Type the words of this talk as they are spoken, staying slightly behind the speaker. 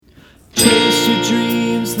your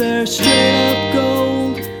dreams, they're straight up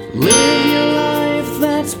gold. Live your life,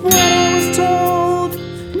 that's what I was told.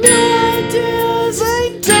 New ideas,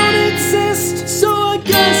 they don't exist, so I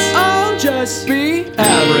guess I'll just be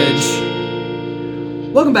average.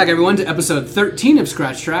 Welcome back, everyone, to episode 13 of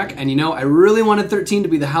Scratch Track. And I really wanted 13 to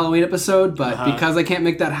be the Halloween episode, but because I can't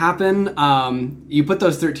make that happen, you put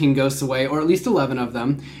those 13 ghosts away, or at least 11 of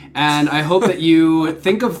them. And I hope that you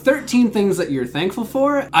think of 13 things that you're thankful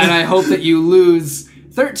for, and I hope that you lose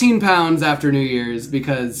 13 pounds after New Year's,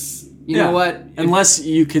 because you know what? Unless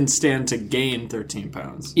you can stand to gain 13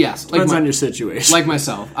 pounds. Yes. Depends on your situation. Like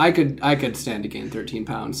myself. I could stand to gain 13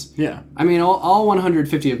 pounds. Yeah. I mean, all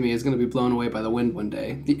 150 of me is going to be blown away by the wind one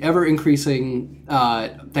day. The ever-increasing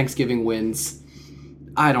Thanksgiving winds.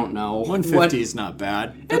 I don't know. 150 is not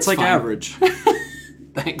bad. That's like fine. Average.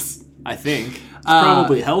 Thanks. I think. It's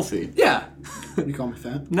probably healthy. Yeah. You call me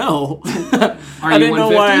fat? No. Are I you didn't know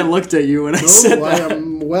 150? why I looked at you when I said Oh, that. I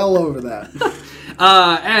am well over that.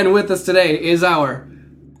 And with us today is our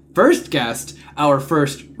first guest, our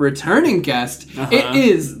first returning guest. It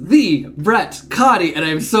is the Brett Cotty, and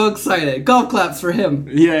I'm so excited. Golf claps for him.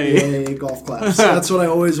 Yay. Yay, golf claps. That's what I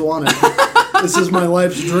always wanted. This is my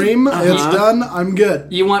life's dream. It's done. I'm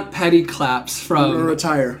good. You want petty claps I'm gonna from...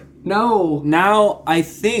 retire. No. Now, I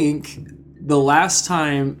think the last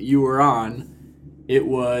time you were on, it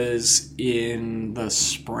was in the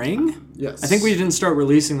spring? Yes. I think we didn't start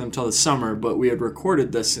releasing them till the summer, but we had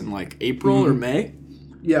recorded this in like April or May.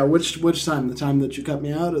 Yeah, which time? The time that you cut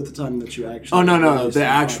me out or the time that you actually... Oh, no, released the it?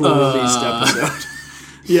 actual released episode.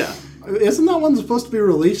 Yeah. Isn't that one supposed to be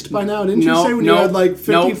released by now? Didn't you No, say when no, you had like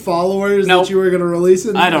 50 no, followers no. that you were going to release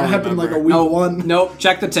it? I don't It happened remember. like a week one. Nope,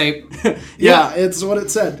 check the tape. Yeah, it's what it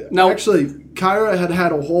said. No. Actually, Kyra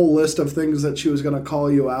had a whole list of things that she was going to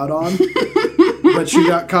call you out on. But she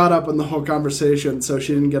got caught up in the whole conversation, so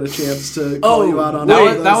she didn't get a chance to call you out on that all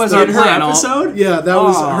was- those that was things. our In her plan. episode? Yeah, that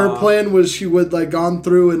was Aw. her plan. Was she would like gone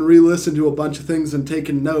through and re-listened to a bunch of things and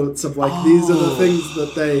taken notes of like these are the things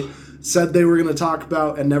that they said they were going to talk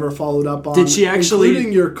about and never followed up on. Did she actually-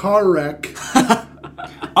 including your car wreck?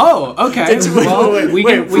 Oh, okay.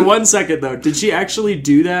 Wait, for 1 second though. Did she actually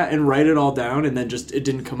do that and write it all down and then just it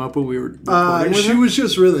didn't come up when we were recording with She her? was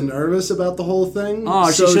just really nervous about the whole thing. Oh,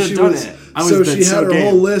 she should've done it. I So would've she been had so her game.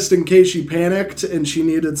 whole list in case she panicked and she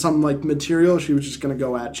needed some like material. She was just going to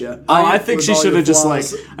go at you. Oh, I think with she all should your have just like.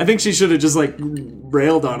 flaws. I think she should have just like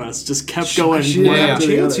railed on us. Just kept going. She didn't one have a after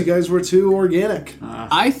the chance. other. You guys were too organic.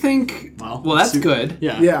 I think... Well, that's su- good.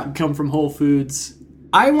 Yeah. Yeah. Come from Whole Foods.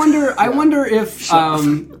 I wonder if I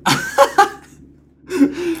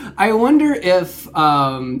wonder if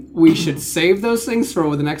we should save those things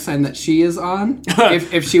for the next time that she is on,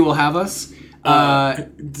 if she will have us. Or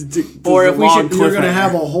if we should- You're going to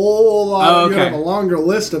have a whole lot. Oh, You're going to okay. have a longer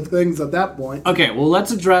list of things at that point. Okay, well,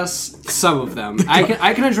 let's address some of them. I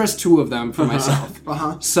can address two of them for myself.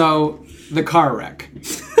 So the car wreck.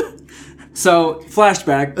 So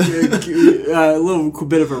flashback. A little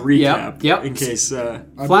bit of a recap. Yep. In case. I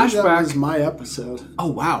believe that Flashback. was my episode. Oh,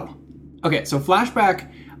 wow. Okay, so flashback.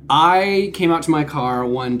 I came out to my car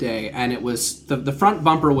one day, and it was the front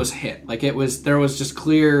bumper was hit. Like there was just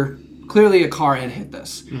clearly a car had hit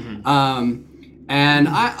this. And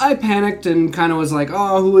I panicked and kind of was like,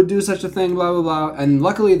 oh, who would do such a thing? Blah blah blah. And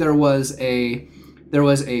luckily there was a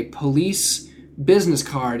police business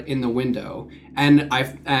card in the window, and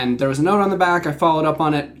there was a note on the back. I followed up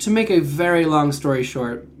on it. To make a very long story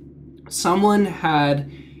short, someone had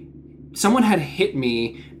hit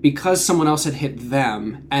me because someone else had hit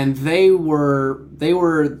them, and they were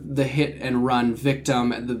the hit and run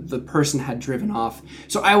victim. The person had driven off.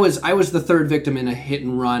 So I was the third victim in a hit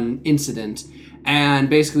and run incident, and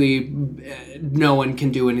basically no one can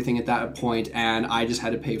do anything at that point, and I just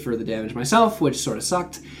had to pay for the damage myself, which sort of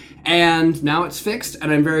sucked. And now it's fixed,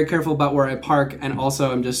 and I'm very careful about where I park, and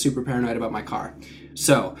also I'm just super paranoid about my car.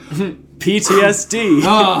 So, PTSD.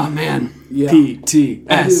 oh man. Yeah.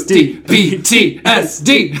 PTSD.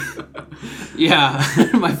 PTSD. Yeah,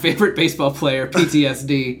 my favorite baseball player,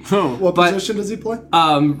 PTSD. What But- position does he play?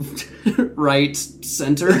 Right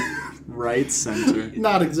center. Right center.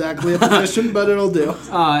 Not exactly a position, but it'll do.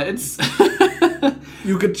 It's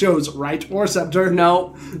You could choose right or center.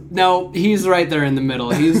 no, he's right there in the middle.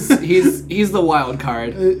 He's the wild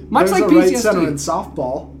card. Much There's like a right center in PTSD.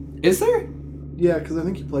 softball. Is there? Yeah, because I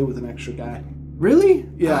think you play with an extra guy. Really?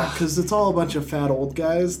 Yeah, because it's all a bunch of fat old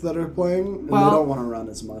guys that are playing, and Well- they don't want to run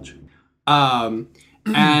as much. And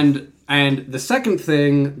the second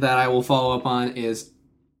thing that I will follow up on is,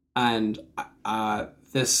 and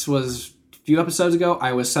this was a few episodes ago,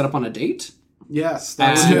 I was set up on a date Yes,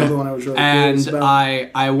 that was the other one I was really curious And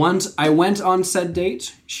about. I went on said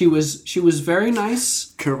date. She was very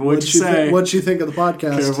nice. Careful what you say. What'd she think of the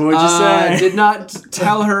podcast? Careful what you say. Did not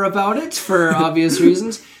tell her about it for obvious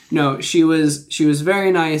reasons. No, she was very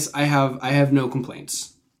nice. I have no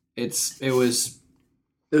complaints. It was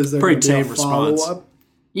Is there Pretty gonna be tame a follow-up? response.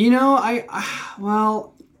 Was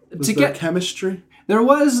to there get chemistry? there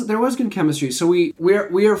was good chemistry. So we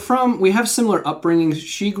have similar upbringings.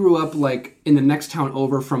 She grew up like in the next town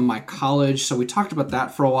over from my college, so we talked about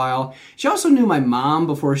that for a while. She also knew my mom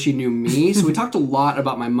before she knew me, so we talked a lot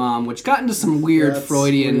about my mom, which got into some weird That's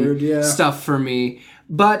Freudian weird, yeah. stuff for me.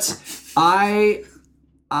 But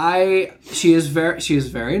she is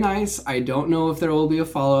very nice. I don't know if there will be a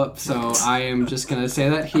follow-up, so I am just gonna say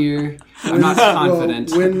that here. I'm not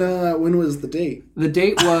confident. Well, when was the date? The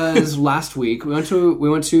date was last week. We went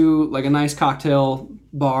to like a nice cocktail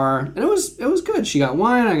bar, and it was good. She got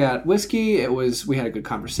wine, I got whiskey. We had a good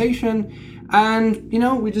conversation, and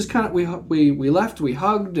we just kind of we left. We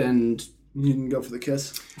hugged, and You didn't go for the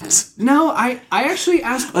kiss? no, I actually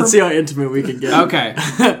asked. Let's see how intimate we can get. Okay.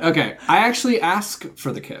 I actually asked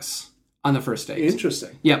for the kiss on the first date.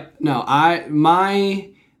 Interesting. Yep. No, I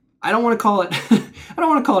don't want to call it. I don't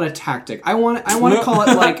want to call it a tactic. I want to call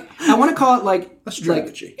it like A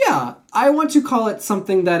strategy. yeah, I want to call it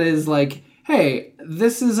something that is like, hey,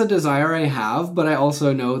 this is a desire I have, but I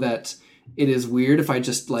also know that it is weird if I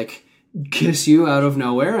just like kiss you out of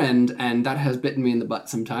nowhere, and that has bitten me in the butt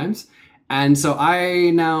sometimes. And so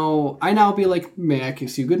I now be like, may I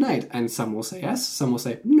kiss you goodnight? And some will say yes, some will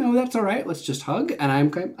say no, that's all right. Let's just hug, and I'm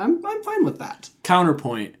fine with that.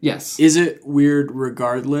 Counterpoint. Yes. Is it weird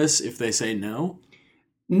regardless if they say no?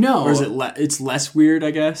 No. Or is it it's less weird,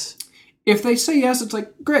 I guess? If they say yes, it's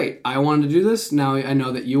like, great, I wanted to do this. Now I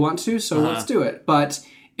know that you want to, so let's do it. But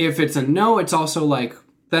if it's a no, it's also like,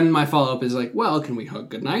 then my follow-up is like, well, can we hug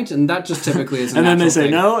goodnight? And that just typically is a And then they natural say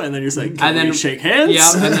thing. no, and then you're like, can we shake hands? Yeah,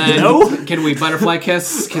 and then no? can we butterfly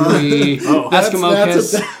kiss? Can we Eskimo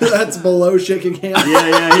kiss? That's below shaking hands.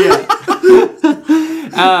 Yeah.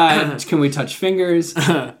 Can we touch fingers?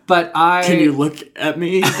 But Can you look at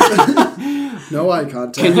me? No eye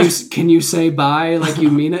contact. can you say bye like you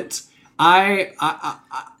mean it?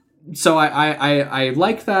 So I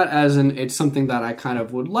like that as it's something that I kind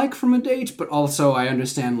of would like from a date, but also I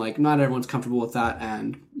understand like not everyone's comfortable with that,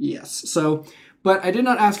 and yes. So, but I did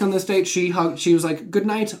not ask on this date. She was like, good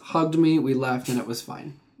night, hugged me, we left, and it was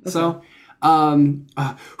fine. Okay. So, done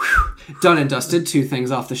and dusted, 2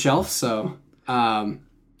 things off the shelf. So,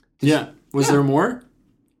 Yeah. Was there more?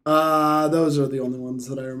 Those are the only ones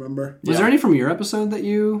that I remember. Was there any from your episode that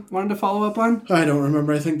you wanted to follow up on? I don't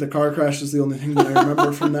remember. I think the car crash is the only thing that I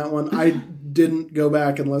remember from that one. I didn't go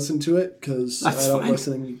back and listen to it because I don't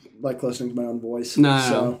like listening to my own voice.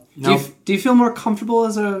 No. Do you feel more comfortable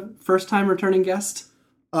as a first-time returning guest?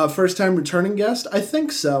 First-time returning guest? I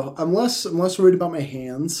think so. I'm less worried about my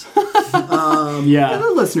hands. Yeah.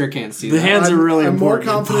 The listener can't see The that. hands are really I'm more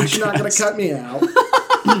important. confident you're not going to cut me out.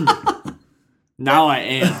 Now I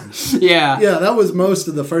am. Yeah. Yeah, that was most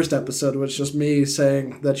of the first episode, was just me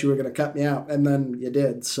saying that you were going to cut me out, and then you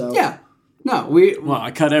did. So Yeah. No, Well, I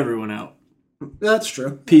cut everyone out. that's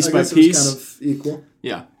true. Piece I by guess piece. it was kind of equal.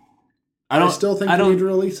 Yeah. I still think we need to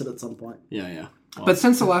release it at some point. Yeah. Well, but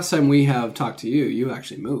since the last time we have talked to you, you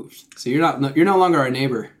actually moved. So you're no longer our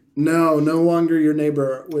neighbor. No longer your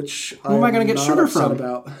neighbor, which Who am I going to get sugar from?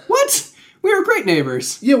 About. What? We were great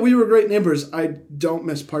neighbors. Yeah, we were great neighbors. I don't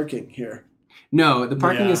miss parking here. No, the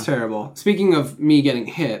parking Yeah. is terrible. Speaking of me getting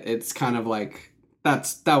hit, it's kind of like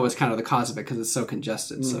that was kind of the cause of it because it's so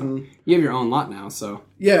congested. So you have your own lot now. So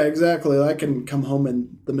Yeah, exactly. I can come home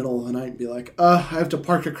in the middle of the night and be like, I have to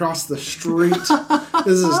park across the street.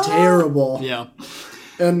 This is terrible. yeah.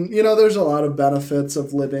 And, there's a lot of benefits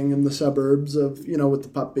of living in the suburbs of, with the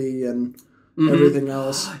puppy and everything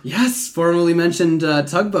else. yes, formerly mentioned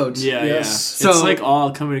tugboat. Yeah, Yes. yeah. It's So- like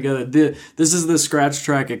all coming together. This is the Scratch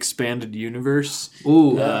Track expanded universe.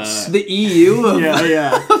 Ooh, the EU of,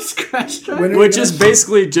 Yeah. of Scratch Track. When are Which you is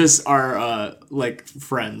basically just our like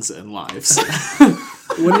friends and lives.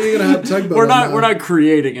 When are you going to have tugboat? we're on not that?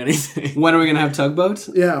 creating anything. When are we gonna have tugboat?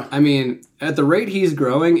 Yeah. I mean, at the rate he's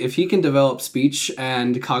growing, if he can develop speech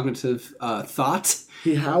and cognitive thought,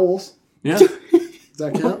 He howls. Yeah. Does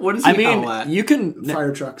that count? what does he I mean, howl at? you can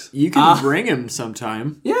Fire trucks. bring him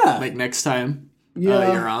sometime. Yeah. Like next time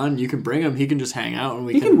Yeah. you're on, you can bring him. He can just hang out and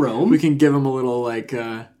we can roam. We can give him a little like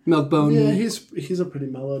Milkbone. Yeah, he's a pretty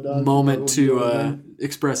mellow dog. moment That would be to okay.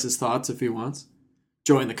 express his thoughts if he wants.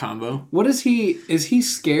 Join the combo. What is he? Is he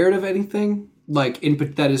scared of anything? like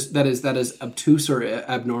input that is obtuse or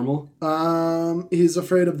abnormal? He's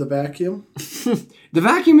afraid of the vacuum. The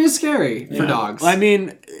vacuum is scary for dogs. I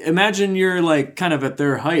mean, imagine you're like kind of at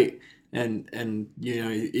their height, and you know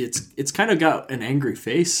it's kind of got an angry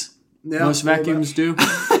face. Yeah, Most a little vacuums do.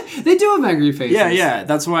 They do have angry faces. Yeah.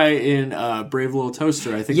 That's why in Brave Little Toaster,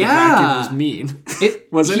 I think the Yeah. vacuum was mean.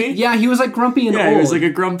 Wasn't he? Yeah, he was like grumpy and Yeah, old. he was like a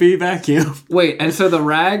grumpy vacuum. Wait, and so the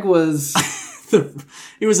rag was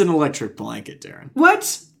He was an electric blanket, Darren.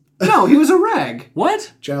 what? No, he was a rag.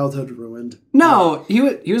 What? Childhood ruined. No, he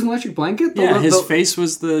was an electric blanket. Yeah, his face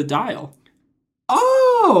was the dial.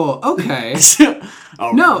 Oh, okay.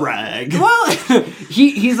 A No. rag. Well,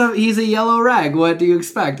 he's a yellow rag. What do you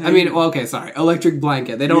expect? I mean, well, okay, sorry, electric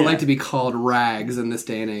blanket. They don't Yeah. like to be called rags in this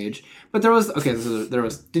day and age. But there was okay. So there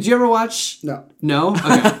was. Did you ever watch? No, No.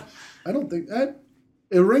 Okay. I don't think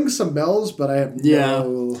it rings some bells, but I have Yeah.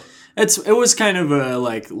 no. It was kind of a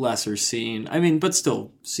like lesser scene. I mean, but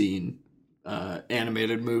still scene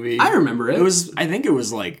animated movie. I remember it. I think it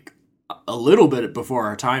was like a little bit before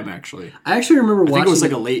our time actually. I actually remember watching. I think it was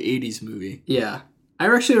like a late 80s movie. Yeah.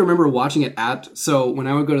 I actually remember watching it so when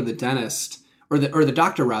I would go to the dentist or the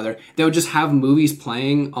doctor rather, they would just have movies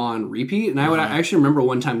playing on repeat, and I actually remember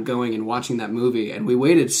one time going and watching that movie, and we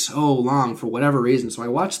waited so long for whatever reason, so I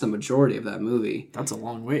watched the majority of that movie. That's a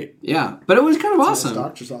long wait. Yeah, but it was kind of awesome.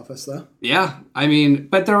 Doctor's office though. Yeah, I mean,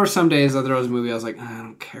 but there were some days that there was a movie I was like, I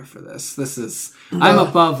don't care for this. I'm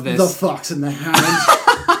above this. The Fox and the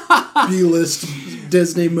Hound. B-list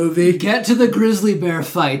Disney movie. Get to the grizzly bear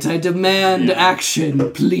fight. I demand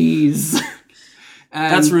action, please.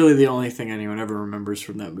 And That's really the only thing anyone ever remembers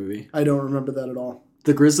from that movie. I don't remember that at all.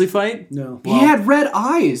 The grizzly fight? No. he had red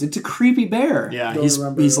eyes. It's a creepy bear. Yeah, Don't he's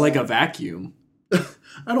remember he's at like all. a vacuum.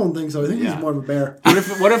 I don't think so. I think Yeah. he's more of a bear.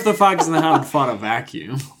 What if the Fox and the Hound fought a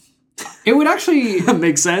vacuum? It would actually. That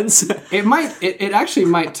makes sense. It actually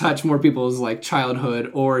might touch more people's like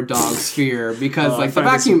childhood or dog sphere because like I the find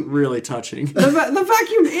this vacuum. really touching. The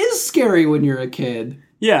vacuum is scary when you're a kid.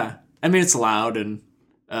 Yeah, I mean it's loud and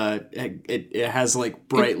it has like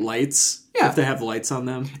bright lights. Yeah. If they have lights on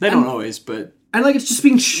them, they don't always, but And like it's just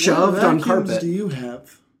being shoved What on vacuums carpet. do you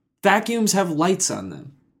have? vacuums have lights on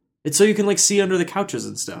them. It's so you can like see under the couches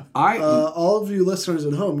and stuff. All of you listeners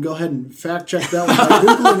at home, go ahead and fact check that one by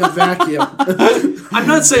Googling a vacuum. I'm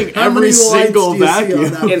not saying How every many lights single do you see on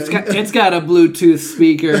vacuum. that It's got a Bluetooth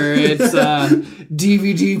speaker. It's a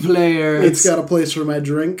DVD player. It's got a place for my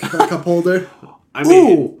drink, a cup holder. I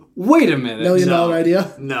mean, Ooh, wait a minute. $1 million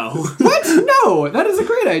idea. no. What? No, that is a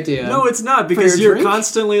great idea. No, it's not because your you're drink?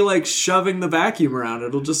 constantly like shoving the vacuum around.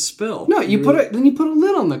 It'll just spill. No, you put it. Then you put a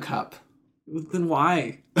lid on the cup. Then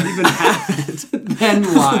why even have it? Then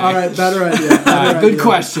why? All right, better idea. Better Good idea.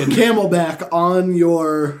 question. Camelback on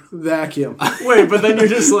your vacuum. Wait, but then you're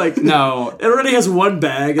just like, No, it already has one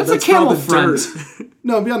bag, and That's a that's all camel the front. dirt.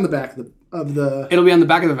 No, it'd be on the back of the. it'll be on the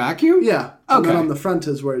back of the vacuum. Yeah. And then Okay. on the front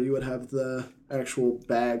is where you would have the actual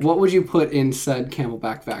bag. What would you put in said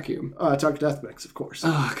Camelback vacuum? Tucker Death Mix, of course.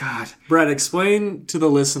 Oh God. Brett, explain to the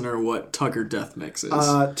listener what Tucker Death Mix is.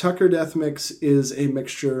 Tucker Death Mix is a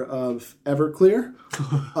mixture of Everclear.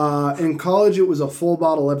 In college, it was a full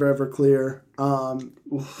bottle of Everclear.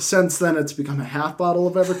 Since then, it's become a half bottle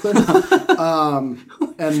of Everclear.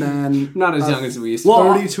 And then Not as young as we used to.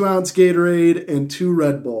 32-ounce Gatorade and 2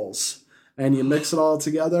 Red Bulls. And you mix it all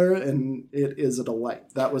together, and it is a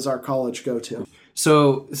delight. That was our college go-to.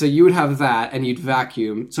 So you would have that, and you'd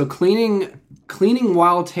vacuum. So cleaning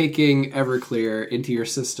while taking Everclear into your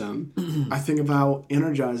system. I think of how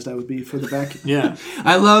energized I would be for the vacuum. yeah.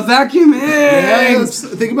 I love vacuuming. Yes,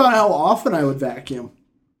 think about how often I would vacuum.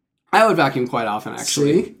 I would vacuum quite often,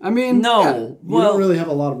 actually. See? I mean, No. yeah. You Well, don't really have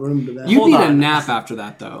a lot of room to vacuum. You'd Hold need a on. nap after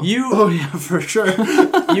that, though. Oh, yeah, for sure.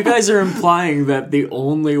 you guys are implying that the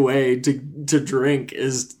only way to drink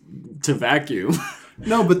is to vacuum.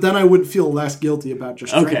 No, but then I would feel less guilty about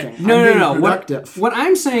just Okay. drinking. No, I'm no, being no. productive. What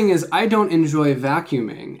I'm saying is I don't enjoy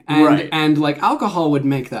vacuuming. And, Right. and like, alcohol would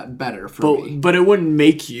make that better for me. But it wouldn't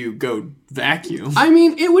make you go vacuum. I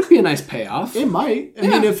mean, it would be a nice payoff. It might. I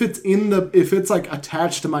mean, if it's like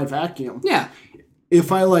attached to my vacuum. Yeah.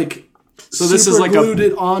 If I like So this is super like glued a.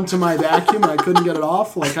 it onto my vacuum and I couldn't get it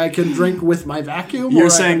off, like I can drink with my vacuum. or You're I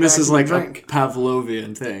saying can this is vacuum like and a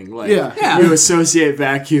Pavlovian thing, like Yeah. Yeah. you associate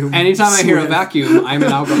vacuum. Anytime I hear a Swift. vacuum, I'm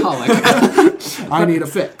an alcoholic. I need a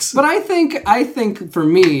fix. But I think for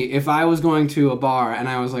me, if I was going to a bar and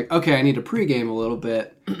I was like, okay, I need to pregame a little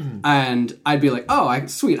bit, and I'd be like, oh,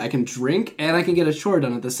 sweet, I can drink and I can get a chore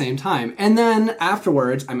done at the same time. And then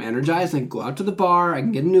afterwards, I'm energized and I can go out to the bar, I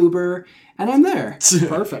can get an Uber, and I'm there.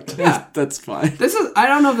 Perfect. Yeah. That's fine. I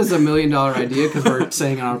don't know if this is $1 million idea because we're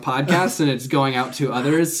saying it on our podcast and it's going out to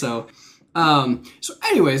others. So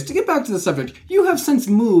anyways, to get back to the subject, you have since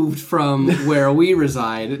moved from where we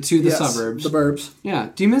reside to the Yes, suburbs. The burbs. Yeah.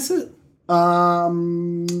 Do you miss it?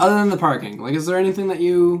 Other than the parking, like, is there anything that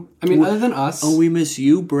other than us? Oh, we miss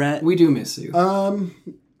you, Brett. We do miss you.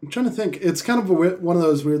 I'm trying to think. It's kind of one of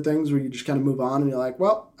those weird things where you just kind of move on and you're like,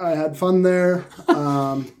 well, I had fun there.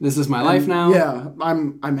 This is my life now. Yeah,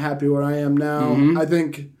 I'm happy where I am now. I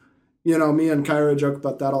think, me and Kyra joke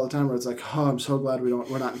about that all the time where it's like, oh, I'm so glad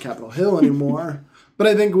we're not in Capitol Hill anymore. But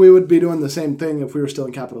I think we would be doing the same thing if we were still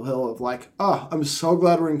in Capitol Hill of like, oh, I'm so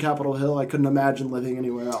glad we're in Capitol Hill. I couldn't imagine living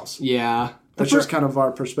anywhere else. Yeah. That's just kind of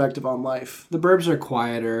our perspective on life. The burbs are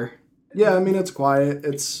quieter. Yeah, I mean, it's quiet.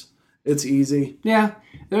 It's easy. Yeah.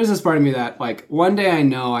 There's this part of me that, like, one day I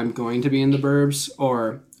know I'm going to be in the burbs,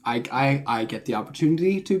 or I get the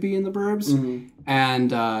opportunity to be in the burbs.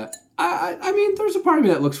 And, I mean, there's a part of me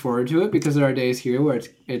that looks forward to it because there are days here where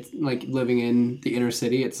it's like living in the inner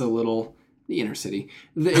city. It's a little... The inner city.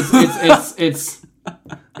 It's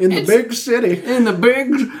in the big city. In the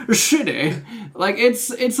big city. Like, it's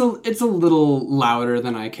a little louder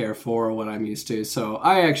than I care for or what I'm used to. So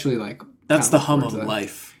I actually like... That's the hum of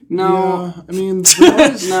life. No. Yeah, I mean,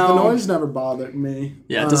 the noise never bothered me.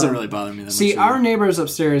 Yeah, it doesn't really bother me that much. See, our neighbors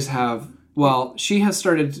upstairs have... Well, she has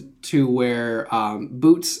started to wear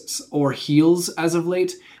boots or heels as of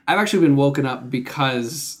late. I've actually been woken up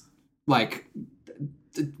because, like...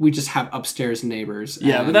 We just have upstairs neighbors.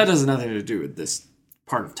 Yeah, but that has nothing to do with this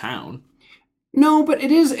part of town. No, but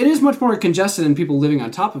it is much more congested and people living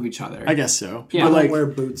on top of each other. I guess so. Yeah, I but don't wear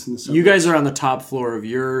boots in the suburbs. you guys are on the top floor of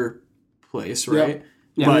your place, right?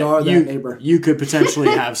 Yeah, but we are that neighbor. You could potentially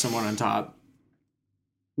have someone on top.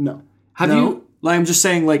 No. Have you? Like, I'm just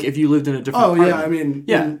saying, like, if you lived in a different. Oh apartment. yeah, I mean,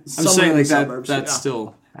 Yeah, I'm saying like that. suburbs, That's yeah.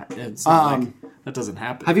 still. It's not like, that doesn't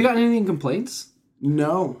happen. Have you gotten any complaints?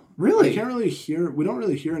 No. Really? I can't really hear. We don't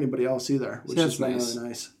really hear anybody else either, which That's is really nice.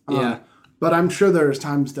 nice. Yeah. But I'm sure there's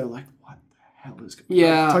times they're like, "What the hell is going on?"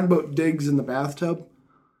 Yeah. Talk about digs in the bathtub.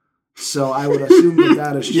 So I would assume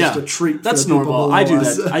that is just a treat. That's for the people normal. below I do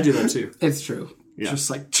us. that. I do that too. It's true. Yeah.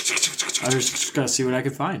 Just like I just gotta see what I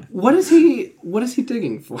can find. What is he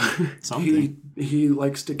digging for? Something. he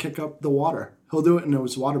likes to kick up the water. He'll do it in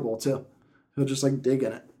his water bowl too. He'll just like dig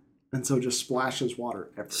in it, and so just splashes water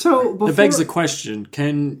everywhere. So before, It begs the question: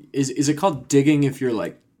 is it called digging if you're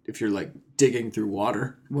like digging through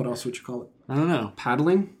water? What else would you call it? I don't know.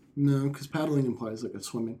 paddling? No, because paddling implies like a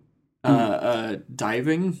swimming.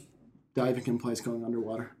 Diving. Diving implies going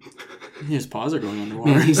underwater. His paws are going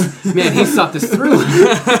underwater. Man, he's thought this through.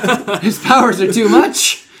 His powers are too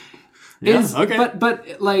much. Yeah, okay.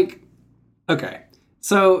 But like, okay.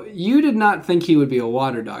 So you did not think he would be a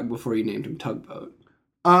water dog before you named him Tugboat.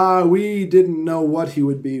 We didn't know what he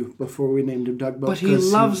would be before we named him Tugboat. But he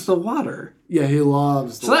loves the water. Yeah, he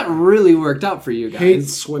loves the So that really worked out for you guys.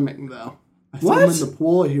 Hates swimming, though. I threw him What? in the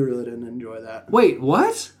pool. He really didn't enjoy that. Wait,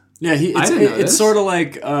 what? Yeah, I didn't know it's this. sort of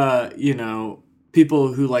like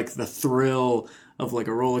people who like the thrill of like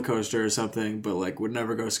a roller coaster or something, but like would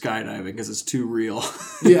never go skydiving because it's too real.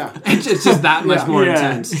 Yeah. It's just that much more yeah,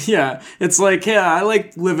 intense. yeah. It's like, yeah, I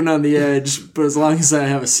like living on the edge, but as long as I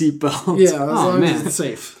have a seatbelt. Yeah, as Oh, long man. as it's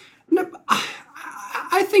safe. No,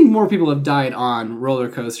 I think more people have died on roller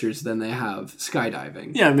coasters than they have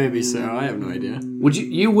skydiving. Yeah, maybe so. I have no idea. Would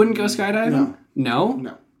you wouldn't go skydiving? No.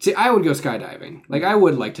 No. See, I would go skydiving. Like, I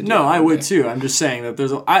would like to do No, it I one would day. too. I'm just saying that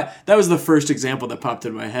that was the first example that popped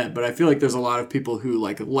in my head, but I feel like there's a lot of people who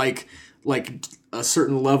like a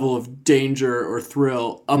certain level of danger or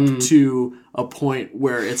thrill up to a point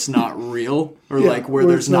where it's not real or like where where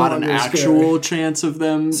there's it's no not an longer actual chance of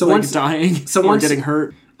them dying or once- getting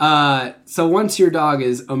hurt. So once your dog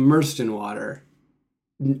is immersed in water,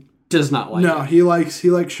 does not like No, it. he likes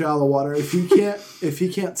shallow water. If he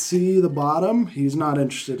can't see the bottom, he's not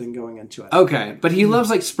interested in going into it. Okay, but he loves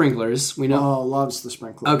like sprinklers. We know. Oh, loves the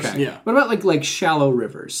sprinklers. Okay. Yeah. What about like shallow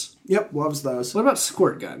rivers? Yep, loves those. What about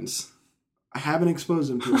squirt guns? I haven't exposed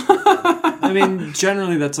him to it. I mean,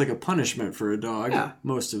 generally that's like a punishment for a dog Yeah.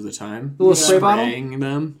 most of the time. A little spray bottle? Spraying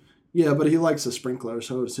them. Yeah, but he likes the sprinkler,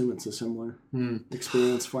 so I would assume it's a similar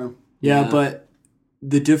experience for him. Yeah, Yeah. but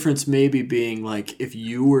the difference maybe being like if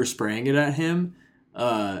you were spraying it at him,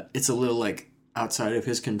 it's a little like outside of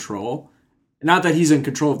his control. Not that he's in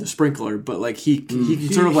control of the sprinkler, but like he can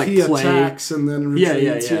sort of like he play. attacks and then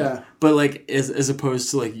retreats. Yeah. But like as opposed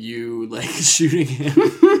to like you like shooting him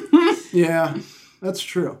Yeah, that's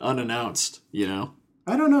true. unannounced, you know.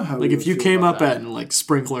 I don't know how. Like he if would you feel came about up that. and like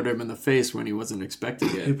sprinklered him in the face when he wasn't expecting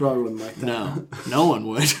He it. probably wouldn't like that. No one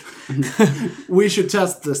would. We should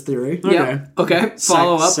test this theory. Okay. Yeah. Okay.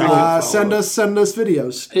 Follow up. Second follow-up. Send us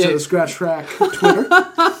videos to Yeah. the Scratch Track Twitter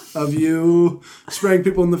of you spraying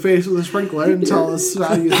people in the face with a sprinkler and tell us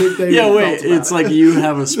how you think they Yeah, felt wait. about It's it. like you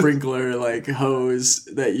have a sprinkler like hose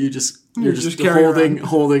that you're just just carry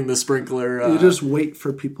holding the sprinkler. You just wait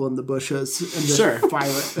for people in the bushes and just Sure. fire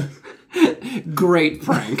it. Great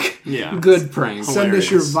prank. Yeah. Good prank. Send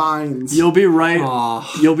us your Hilarious. vines. You'll be right.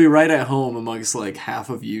 Aw. You'll be right at home amongst like half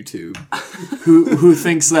of YouTube, who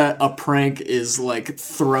thinks that a prank is like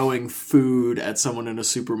throwing food at someone in a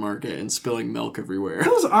supermarket and spilling milk everywhere.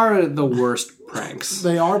 Those are the worst pranks.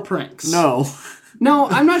 They are pranks. No. No,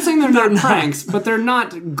 I'm not saying they're not pranks, but they're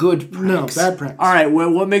not good No, pranks. bad pranks. All right.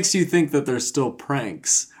 Well, what makes you think that they're still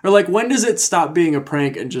pranks? Or like, when does it stop being a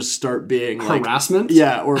prank and just start being like Harassment?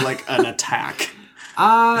 Yeah, or like an attack.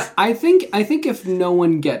 I think if no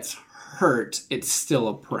one gets hurt, it's still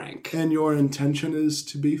a prank. And your intention is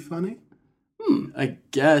to be funny? I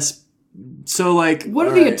guess. So like, What are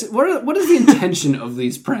all the right, what is the intention of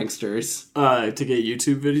these pranksters? to get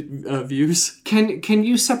YouTube views? Can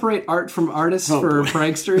you separate art from artists for boy.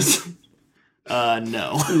 pranksters?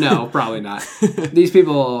 No. No, probably not. These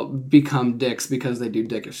people become dicks because they do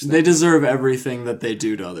dickish things. They deserve everything that they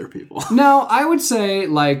do to other people. No, I would say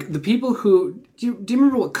like the people who do you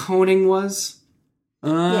remember what coning was?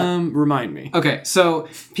 Remind me. Okay, so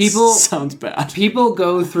people Sounds bad. people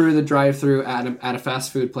go through the drive-through at a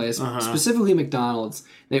fast food place, specifically McDonald's.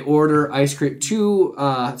 They order ice cream, two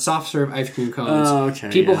soft serve ice cream cones. Oh, okay,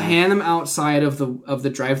 People yeah. hand them outside of the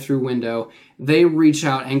drive-through window. They reach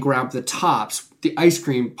out and grab the tops, the ice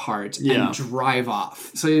cream part, Yeah. and drive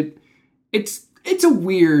off. So it's a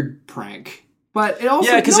weird prank, but it also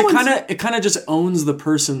Yeah, because no it one's- kind of just owns the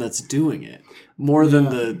person that's doing it more than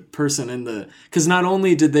the person in the. Because not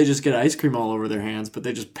only did they just get ice cream all over their hands, but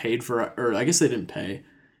they just paid for. Or I guess they didn't pay.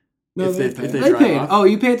 No, If they they- pay. if they- they drive paid. off. Oh,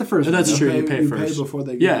 you paid the first one. That's true. You pay You first. pay before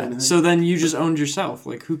they get Yeah. anything. So then you just owned yourself.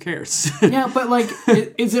 Like, who cares? Yeah, but like,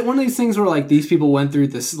 is it one of these things where like these people went through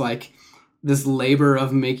this labor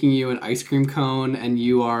of making you an ice cream cone and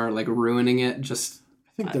you are like ruining it? Just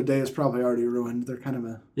I think their day is probably already ruined. They're kind of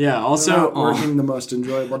Yeah. they're Also, not working the most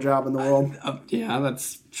enjoyable job in the world. yeah,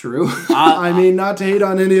 that's true. I mean, not to hate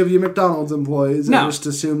on any of you McDonald's employees. I No. just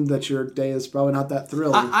assume that your day is probably not that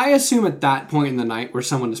thrilling. I assume at that point in the night where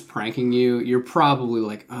someone is pranking you, you're probably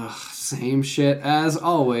like, ugh, same shit as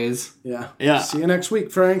always. yeah. Yeah. See you next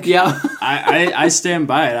week, Frank. Yeah. I stand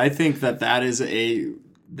by it. I think that is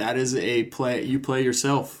a play. You play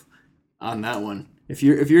yourself on that one. If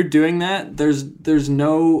you're doing that, there's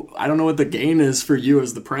no. I don't know what the gain is for you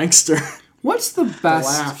as the prankster. What's the The best?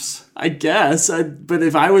 laughs. I guess. But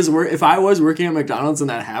if I was working at McDonald's and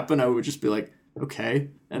that happened, I would just be like, okay,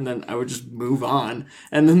 and then I would just move on.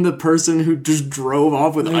 And then the person who just drove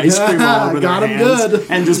off with ice cream all over Got their him hands good.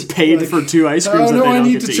 and just paid Like, for 2 ice creams Oh that no, they I don't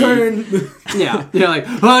need get to to eat. turn. Yeah. You're like,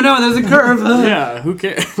 oh no, there's a curve. Yeah, who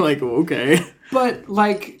cares? Like, okay. But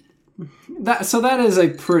like that. So that is a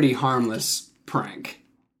pretty harmless prank,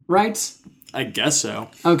 right? I guess so.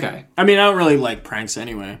 Okay. I mean, I don't really like pranks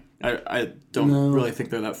anyway. I don't really think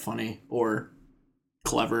they're that funny or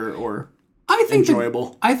clever or I think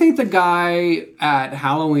enjoyable. I think the guy at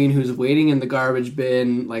Halloween who's waiting in the garbage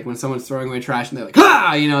bin, like when someone's throwing away trash and they're like,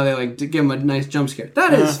 ah, you know, they like to give him a nice jump scare.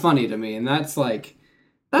 That is funny to me, and that's like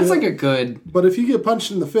a good. But if you get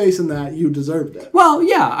punched in the face in that, you deserved it. Well,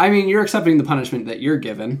 yeah. I mean, you're accepting the punishment that you're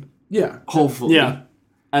given. Yeah. Hopefully. Yeah.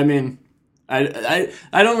 I mean, I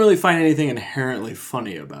don't really find anything inherently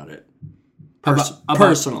funny about it.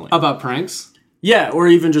 Personally. About pranks. Yeah, or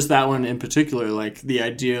even just that one in particular, like the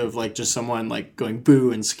idea of like just someone like going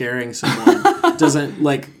boo and scaring someone doesn't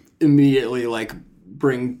like immediately like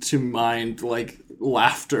bring to mind like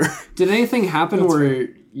laughter. Did anything happen where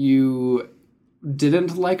you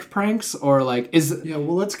didn't like pranks, or like is Yeah,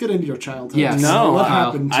 well, let's get into your childhood. Yes. No, what Kyle,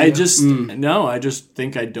 happened to I you? just no, I just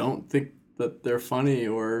think I don't think that they're funny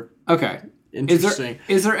or okay? interesting.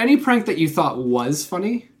 Is there any prank that you thought was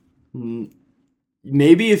funny?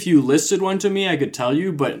 Maybe if you listed one to me, I could tell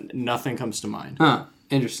you, but nothing comes to mind. Huh.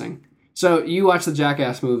 Interesting. So you watch the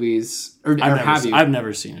Jackass movies, or have you? I've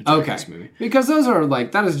never seen a Jackass movie. Because those are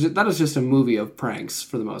like that is just a movie of pranks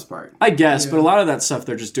for the most part. I guess, but a lot of that stuff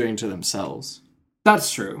they're just doing to themselves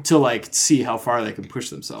That's true. to like see how far they can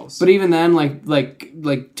push themselves. But even then, like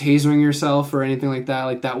tasering yourself or anything like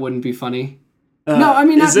that wouldn't be funny. No, I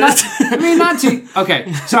mean not, is it? not. I mean not to.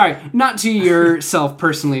 Okay, sorry, not to yourself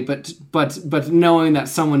personally, but knowing that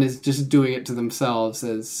someone is just doing it to themselves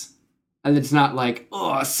is, and it's not like,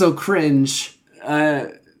 oh, so cringe.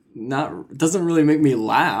 Not doesn't really make me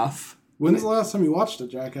laugh. When's the last time you watched a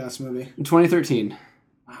Jackass movie? 2013.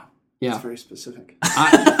 Yeah. That's very specific.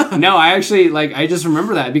 No, I actually, like, I just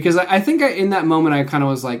remember that because I think in that moment I kind of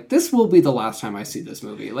was like, this will be the last time I see this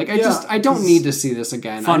movie. Like, I don't need to see this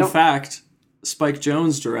again. Fun fact, Spike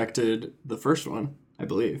Jonze directed the first one, I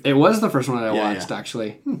believe. It was the first one that I watched,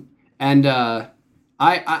 actually. And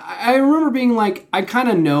I remember being like, I kind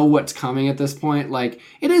of know what's coming at this point. Like,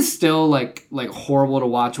 it is still, like horrible to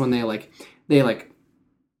watch when they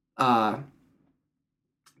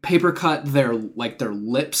paper cut their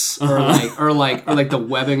lips or the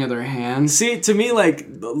webbing of their hands. See, to me, like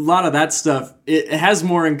a lot of that stuff, it has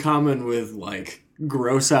more in common with like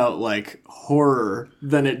gross out like horror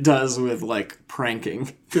than it does with like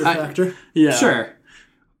pranking. Fear Factor. Yeah, Sure.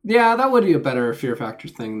 Yeah, that would be a better Fear Factor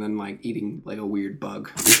thing than like eating like a weird bug.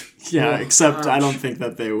 Yeah, except I don't think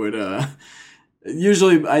that they would.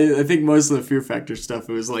 Usually, I think most of the Fear Factor stuff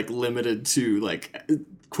it was like limited to like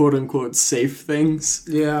quote unquote safe things.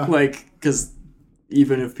 Yeah. Like, because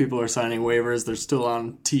even if people are signing waivers, they're still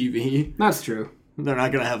on TV. That's true. They're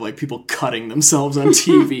not going to have like people cutting themselves on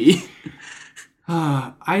TV.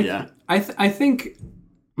 I think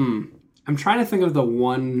I'm trying to think of the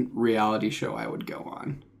one reality show I would go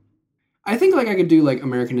on. I think like I could do like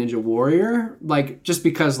American Ninja Warrior, like just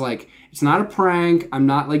because like it's not a prank, I'm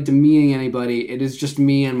not like demeaning anybody, it is just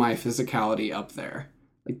me and my physicality up there.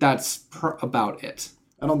 Like that's about it.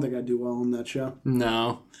 I don't think I'd do well on that show.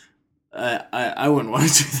 No. I wouldn't want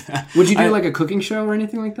to do that. Would you do like a cooking show or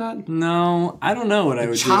anything like that? No, I don't know what I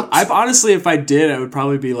would chops? do. I honestly, if I did, I would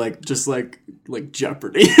probably be like just like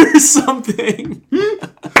Jeopardy or something.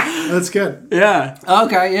 That's good. Yeah.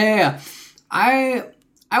 Okay, yeah. I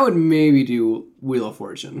would maybe do Wheel of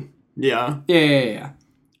Fortune. Yeah. Yeah.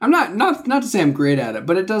 I'm not to say I'm great at it,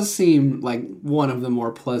 but it does seem like one of the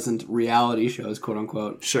more pleasant reality shows, quote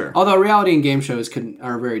unquote. Sure. Although reality and game shows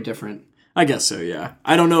are very different. I guess so, yeah.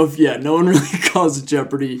 I don't know if, no one really calls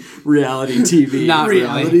Jeopardy reality TV. Not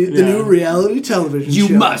reality, really. the new reality television You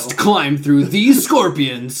show. must climb through these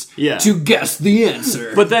scorpions to guess the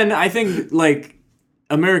answer. But then I think, like,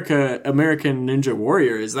 American Ninja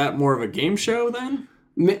Warrior, is that more of a game show then?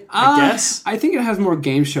 I guess. I think it has more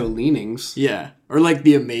game show leanings. Yeah. Or like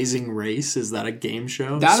The Amazing Race, is that a game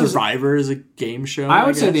show? Survivor is a game show, I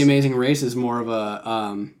would say The Amazing Race is more of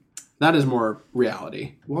a... that is more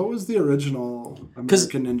reality. What was the original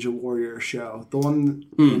American Ninja Warrior show? The one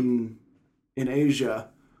in Asia.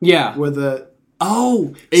 Yeah. Where the...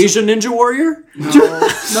 Oh! Asian Ninja Warrior?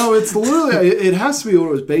 No, it's literally... It has to be what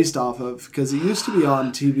it was based off of, because it used to be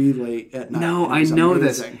on TV late at night. No, I know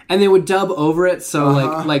this. And they would dub over it, so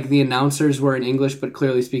like the announcers were in English, but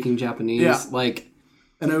clearly speaking Japanese. Yeah. Like...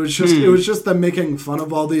 And it was just them making fun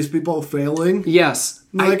of all these people failing. Yes.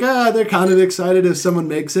 They're kind of excited if someone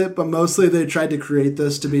makes it, but mostly they tried to create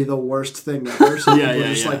this to be the worst thing ever, so people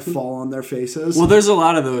just like fall on their faces. Well, there's a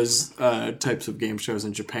lot of those types of game shows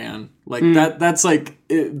in Japan. Like that's like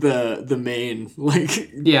the main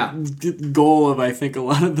goal of I think a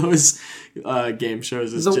lot of those game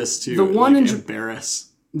shows is just to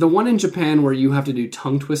embarrass. The one in Japan where you have to do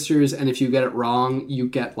tongue twisters, and if you get it wrong, you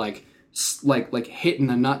get like hit in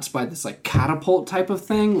the nuts by this like catapult type of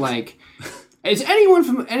thing. Like, is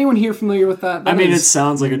anyone here familiar with that? It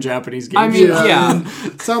sounds like a Japanese game. Yeah.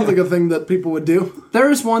 Sounds like a thing that people would do.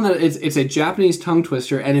 There's one that it's a Japanese tongue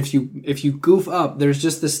twister, and if you goof up, there's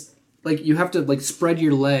just this like you have to like spread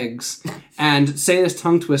your legs and say this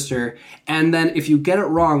tongue twister, and then if you get it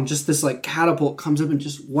wrong, just this like catapult comes up and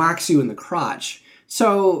just whacks you in the crotch.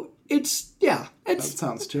 So that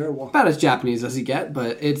sounds terrible. About as Japanese as you get,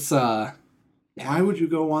 but it's why would you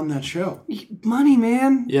go on that show? Money,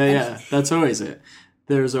 man. Yeah. That's always it.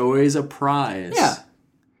 There's always a prize. Yeah.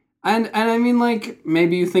 And I mean, like,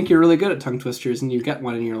 maybe you think you're really good at tongue twisters and you get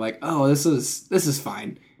one and you're like, oh, this is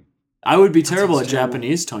fine. I would be terrible at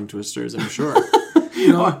Japanese tongue twisters, I'm sure.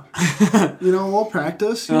 We'll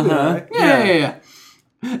practice. You'll be all right. Yeah.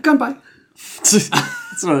 Gunpei.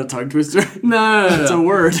 It's not a tongue twister. No. It's a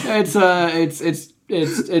word.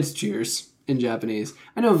 It's cheers in Japanese.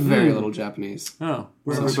 I know very little Japanese. Oh,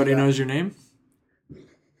 where everybody knows your name?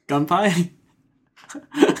 Gunpei?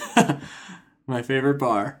 My favorite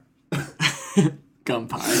bar.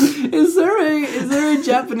 Gunpei. Is there a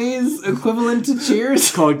Japanese equivalent to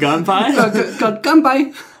cheers? Called Gunpei? Called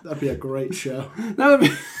Gunpei. That'd be a great show. That would be.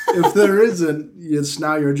 If there isn't, it's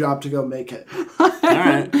now your job to go make it. All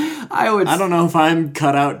right. I don't know if I'm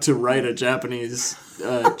cut out to write a Japanese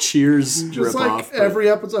Cheers Just ripoff. like every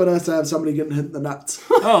episode has to have somebody getting hit in the nuts.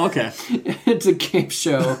 Oh, okay. It's a game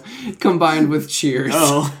show combined with Cheers.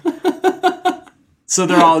 Oh. So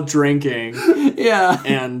they're all drinking Yeah.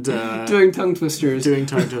 and Doing tongue twisters. doing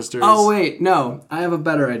tongue twisters. Oh wait, no. I have a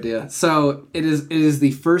better idea. So it is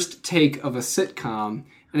the first take of a sitcom,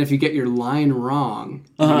 and if you get your line wrong,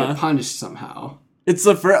 you get punished somehow. It's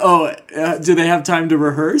the first. Do they have time to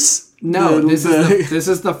rehearse? No, this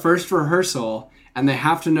is the first rehearsal, and they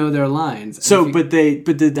have to know their lines. And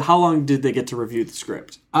So, how long did they get to review the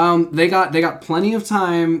script? they got plenty of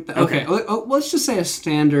time. Okay, let's just say a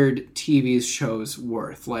standard TV show's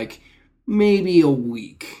worth, like maybe a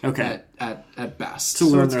week. Okay. At best. To So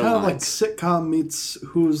learn it's their kind of like lines. sitcom meets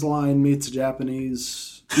Whose Line meets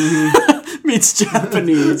Japanese. Meets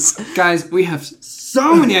Japanese. Guys, we have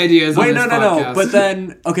so many ideas. Wait, on this no. podcast. But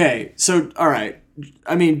then, okay, so all right.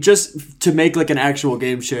 I mean, just to make like an actual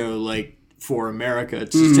game show, like for America,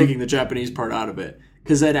 it's just taking the Japanese part out of it,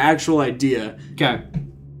 because that actual idea Okay.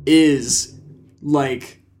 is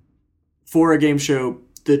like for a game show,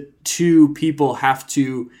 the two people have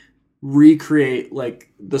to recreate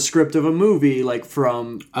like the script of a movie, like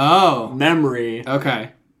from Oh. memory.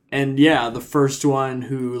 Okay. And yeah, the first one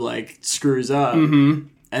who like screws up, and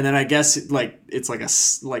then I guess like it's like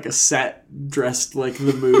a set dressed like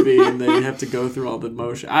the movie, and they have to go through all the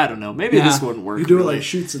motion. I don't know. Maybe this wouldn't work. You do it really. like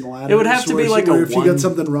Chutes and Ladders. It would have to be where like where a if you one- get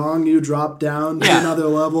something wrong, you drop down to Yeah. another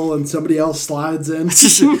level, and somebody else slides in.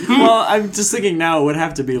 Well, I'm just thinking now it would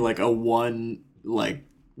have to be like a one like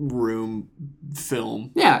room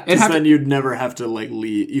film. Yeah, Because then you'd never have to like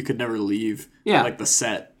leave. You could never leave. Yeah. Like the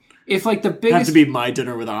set. if like the It'd have biggest to be My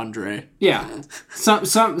Dinner with Andre. yeah, some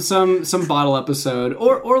bottle episode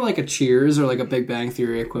or like a Cheers or like a Big Bang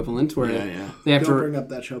Theory equivalent where Yeah. they have Don't to. bring up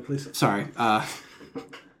that show, please. Sorry. Are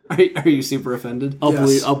you super offended? I'll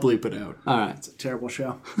Yes. bleep it out. All right. It's a terrible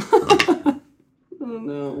show. Oh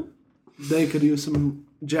no. They could use some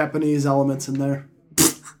Japanese elements in there.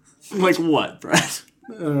 Like what, Brett?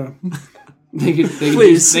 They could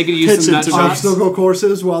Please, they could use pitch some it nut to me. shots. Obstacle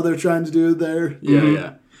courses while they're trying to do their.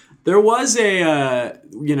 Yeah. There was a,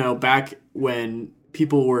 back when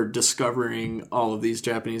people were discovering all of these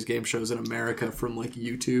Japanese game shows in America from like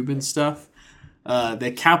YouTube and stuff,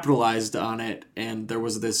 they capitalized on it, and there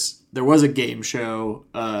was a game show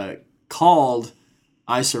called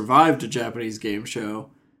I Survived a Japanese Game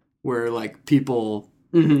Show, where like people,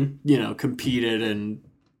 competed and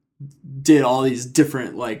did all these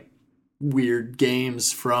different like weird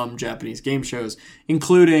games from Japanese game shows,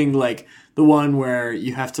 including like the one where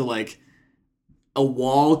you have to like a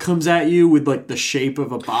wall comes at you with like the shape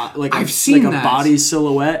of a I've seen like a that. body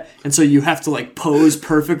silhouette, and so you have to like pose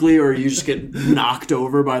perfectly or you just get knocked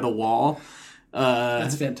over by the wall.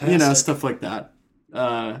 That's fantastic. Stuff like that.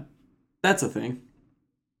 That's a thing.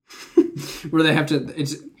 Where they have to.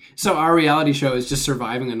 So our reality show is just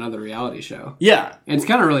surviving another reality show. Yeah, It's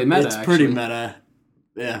kind of really meta. it's pretty actually. meta.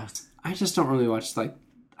 Yeah. I just don't really watch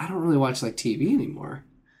TV anymore.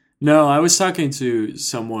 No, I was talking to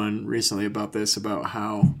someone recently about this, about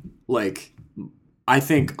how, like, I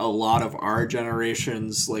think a lot of our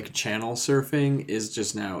generation's, like, channel surfing is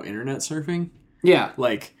just now internet surfing. Yeah.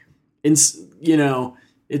 Like, it's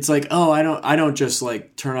like, oh, I don't just,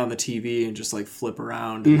 like, turn on the TV and just, like, flip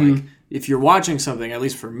around. And, like, if you're watching something, at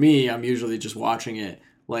least for me, I'm usually just watching it,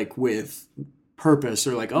 like, with purpose,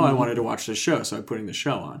 or like, oh, I wanted to watch this show, so I'm putting the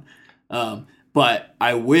show on. But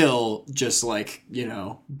I will just like,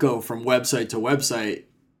 go from website to website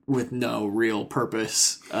with no real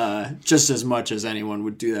purpose, just as much as anyone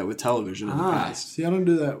would do that with television in the past. See, I don't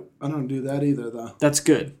do that. I don't do that either, though. That's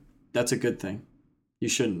good. That's a good thing. You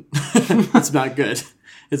shouldn't. It's not good.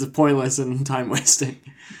 It's pointless and time wasting.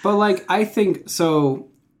 But like I think so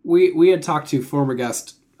we had talked to former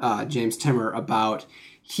guest James Timmer about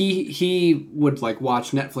he would like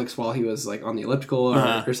watch Netflix while he was like on the elliptical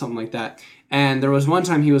or something like that. And there was one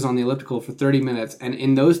time he was on the elliptical for 30 minutes, and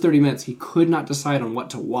in those 30 minutes he could not decide on what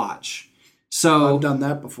to watch. So I've done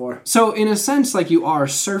that before. So in a sense, like you are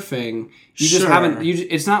surfing, you just Sure. haven't.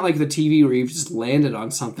 It's not like the TV where you've just landed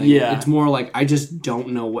on something. Yeah. It's more like I just don't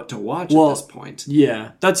know what to watch Well, at this point.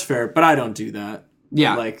 Yeah, that's fair, but I don't do that.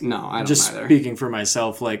 Yeah, Like, no, I don't just either. speaking for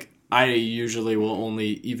myself, like, I usually will only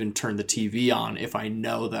even turn the TV on if I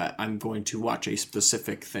know that I'm going to watch a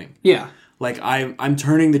specific thing. Yeah, Like, I'm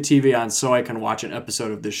turning the TV on so I can watch an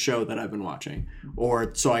episode of this show that I've been watching,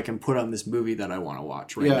 or so I can put on this movie that I want to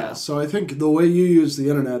watch right Yeah, now. so I think the way you use the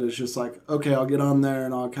internet is just like, okay, I'll get on there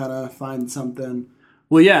and I'll kind of find something.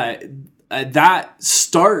 Well, yeah, that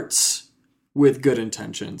starts with good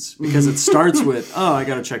intentions, because it starts with, oh, I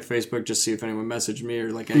got to check Facebook just see if anyone messaged me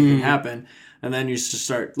or like anything happened. And then you just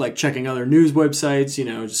start like checking other news websites,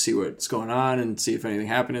 just see what's going on and see if anything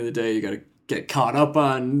happened in the day. You got to get caught up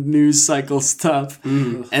on news cycle stuff.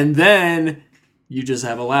 And then you just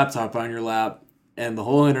have a laptop on your lap and the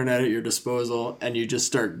whole internet at your disposal, and you just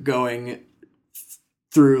start going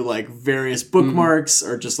through like various bookmarks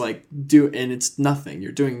or just like and it's nothing.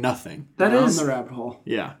 You're doing nothing. That Down is the rabbit hole.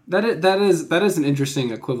 Yeah. that is an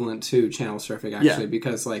interesting equivalent to channel surfing actually, Yeah.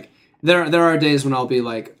 because like there are days when I'll be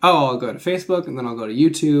like, oh, I'll go to Facebook and then I'll go to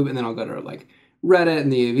YouTube and then I'll go to like Reddit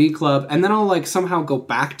and the AV Club, and then I'll like somehow go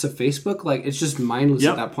back to Facebook. Like it's just mindless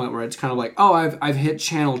Yep. at that point where it's kind of like, oh, I've hit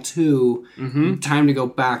channel 2, time to go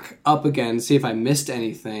back up again, see if I missed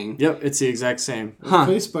anything. Yep, it's the exact same.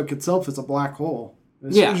 Facebook itself is a black hole.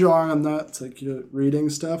 As soon as you are on that, it's like you're reading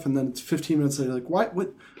stuff, and then it's 15 minutes later, like, what?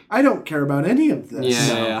 I don't care about any of this.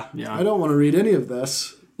 Yeah. I don't want to read any of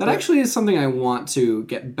this. That actually is something I want to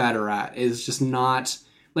get better at, is just not...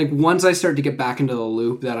 Like, once I start to get back into the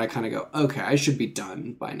loop, that I kind of go, okay, I should be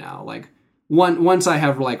done by now. Like, once I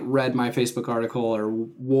have, like, read my Facebook article or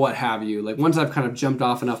what have you, like, once I've kind of jumped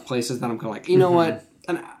off enough places, then I'm kind of like, you know what?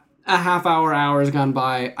 A half hour has gone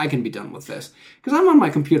by, I can be done with this. Because I'm on my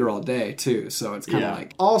computer all day, too, so it's kind of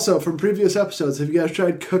like... Also, from previous episodes, have you guys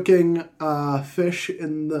tried cooking fish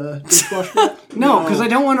in the dishwasher? No, because I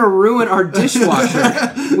don't want to ruin our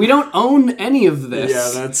dishwasher. We don't own any of this.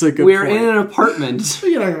 Yeah, that's a good We're point. in an apartment.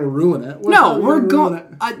 You're not going to ruin it. No, we're going...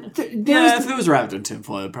 it? Yeah, if it was wrapped in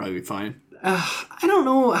tinfoil, it'd probably be fine. I don't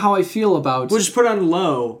know how I feel about... We'll just put it on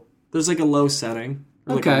low. There's like a low setting.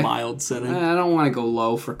 Or like Okay. a mild setting. I don't want to go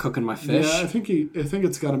low for cooking my fish. Yeah, I think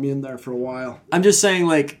it's got to be in there for a while. I'm just saying,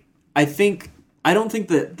 like, I don't think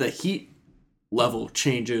that the heat level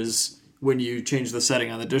changes when you change the setting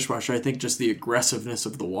on the dishwasher. I think just the aggressiveness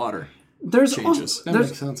of the water changes. That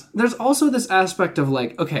makes sense. There's also this aspect of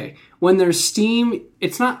like, okay, when there's steam,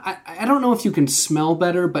 it's not, I don't know if you can smell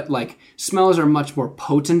better, but like smells are much more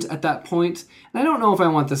potent at that point. And I don't know if I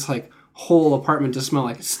want this like whole apartment to smell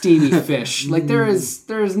like steamy fish. Like there is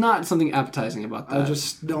not something appetizing about that. I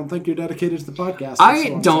just don't think you're dedicated to the podcast.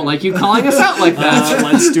 I don't like you calling us out like that.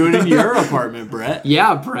 Let's do it in your apartment, Brett.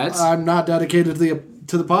 Yeah, Brett. I'm not dedicated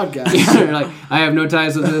to the podcast. You're like, I have no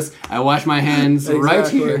ties with this. I wash my hands right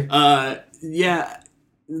Exactly. here. Yeah,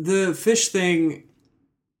 the fish thing,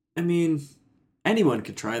 I mean, anyone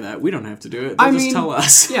could try that. We don't have to do it. They'll just tell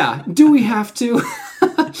us. Yeah. Do we have to?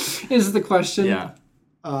 Is the question. Yeah.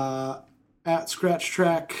 At Scratch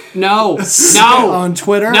Track No. No. on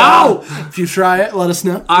Twitter. No! If you try it, let us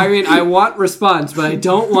know. I mean, I want response, but I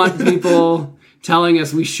don't want people telling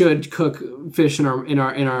us we should cook fish in our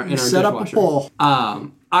Set up a dishwasher. poll.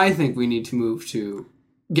 I think we need to move to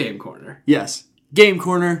Game Corner. Yes. Game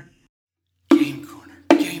Corner. Game Corner,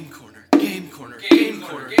 Game Corner, Game Corner, Game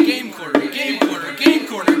Corner, Game Corner, Game Corner, Game Corner, Game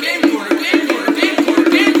Corner, Game Corner, Game Corner,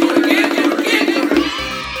 Game Corner, Game Corner, Game Corner.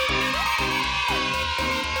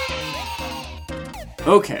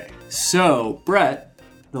 Okay, so, Brett,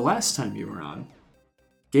 the last time you were on,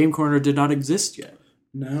 Game Corner did not exist yet.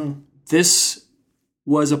 No. This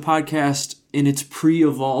was a podcast in its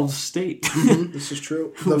pre-evolved state. This is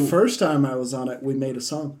true. The first time I was on it, we made a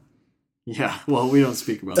song. Yeah, well, we don't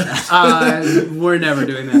speak about that. We're never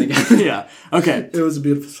doing that again. Yeah, okay. It was a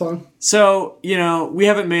beautiful song. So, we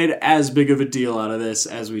haven't made as big of a deal out of this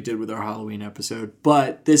as we did with our Halloween episode,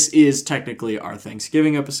 but this is technically our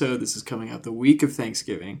Thanksgiving episode. This is coming out the week of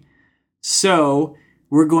Thanksgiving. So,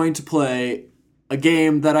 we're going to play a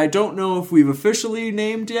game that I don't know if we've officially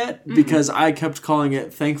named yet, because I kept calling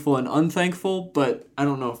it Thankful and Unthankful, but I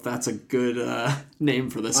don't know if that's a good name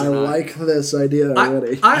for this I or not. like this idea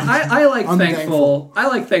already. I like Unthankful. thankful. I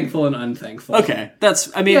like thankful and unthankful. Okay,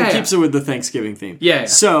 it keeps it with the Thanksgiving theme. Yeah.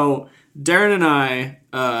 So Darren and I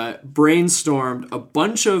brainstormed a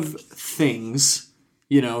bunch of things,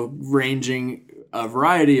 ranging a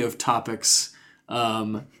variety of topics,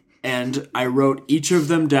 and I wrote each of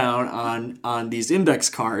them down on these index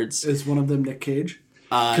cards. Is one of them Nick Cage?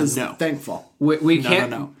 No. Thankful. We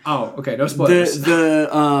can't. no. Oh, okay. No spoilers.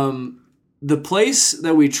 The place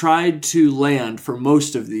that we tried to land for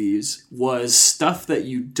most of these was stuff that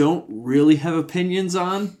you don't really have opinions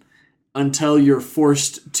on until you're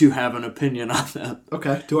forced to have an opinion on them.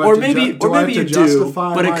 Okay. Do I Or have to maybe do I have you to do,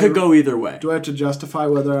 justify but it my- could go either way. Do I have to justify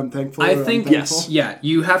whether I'm thankful I or think unthankful? yes. Yeah,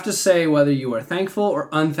 you have to say whether you are thankful or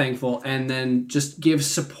unthankful, and then just give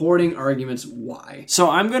supporting arguments why. So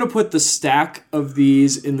I'm going to put the stack of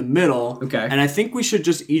these in the middle. Okay. And I think we should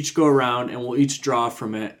just each go around and we'll each draw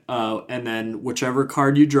from it. And then whichever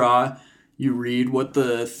card you draw, you read what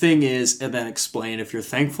the thing is and then explain if you're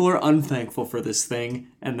thankful or unthankful for this thing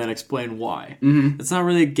and then explain why. Mm-hmm. It's not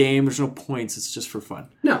really a game. There's no points. It's just for fun.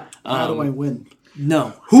 No. How do I win?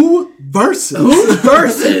 No, Who versus? Who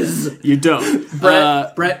versus you don't.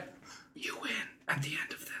 Brett? Brett, you win at the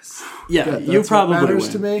end of this. Yeah, Good. you That's what probably matters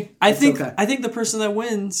win. to me. I It's think okay. I think the person that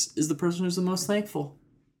wins is the person who's the most thankful.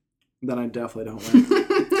 Then I definitely don't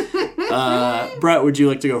win. Brett, would you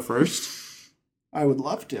like to go first? I would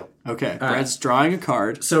love to. Okay, Brett's drawing a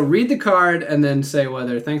card. So read the card and then say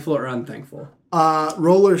whether thankful or unthankful.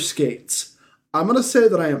 Roller skates. I'm gonna say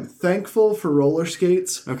that I am thankful for roller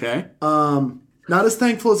skates. Okay. Not as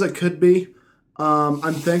thankful as I could be.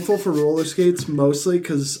 I'm thankful for roller skates mostly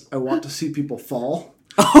because I want to see people fall.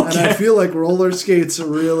 And I feel like roller skates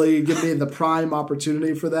really give me the prime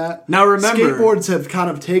opportunity for that. Now remember- skateboards have kind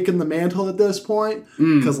of taken the mantle at this point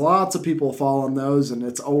because lots of people fall on those, and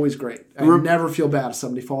it's always great. I never feel bad if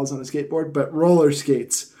somebody falls on a skateboard, but roller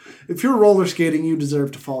skates. If you're roller skating, you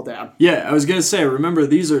deserve to fall down. Yeah, I was gonna say. Remember,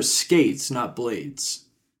 these are skates, not blades.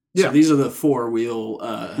 Yeah. So these are the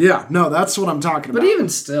 4-wheel. Yeah, no, that's what I'm talking about. But even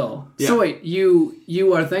still. Yeah. So wait,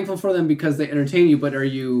 you are thankful for them because they entertain you, but are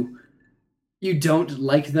you don't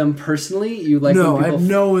like them personally? You like no, when I people have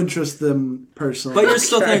no interest in them personally. But you're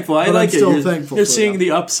still thankful. I But I'm like it. still You're, thankful you're for seeing them.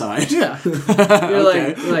 the upside. yeah. you're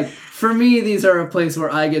like for me these are a place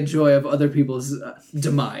where I get joy of other people's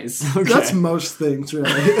demise. Okay. That's most things,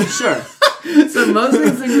 really. Sure. So most of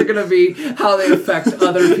these things are going to be how they affect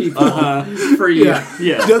other people for you.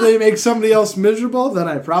 Yeah. Do they make somebody else miserable? Then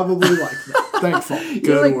I probably like them. Thankful.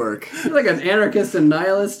 Good like- work. You're like an anarchist and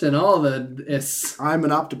nihilist and all the is I'm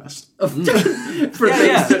an optimist. for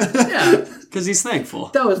Yeah, things. Yeah, Because he's thankful.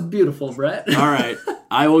 that was beautiful, Brett. All right.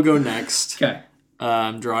 I will go next. Okay.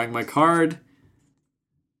 I'm drawing my card.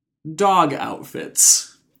 Dog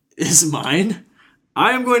outfits is mine.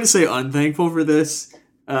 I am going to say unthankful for this.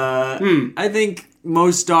 I think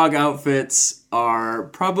most dog outfits are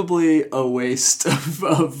probably a waste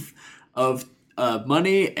of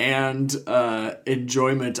money, and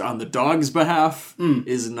enjoyment on the dog's behalf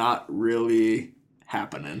is not really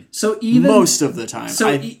happening So even most of the time. so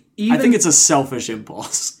I even think it's a selfish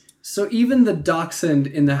impulse. so even the dachshund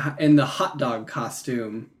in the hot dog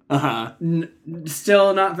costume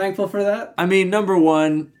still not thankful for that. I mean, number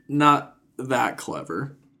one, not that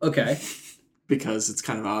clever Okay. because it's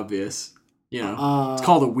kind of obvious. You know, it's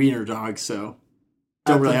called a wiener dog, so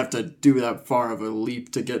don't really have to do that far of a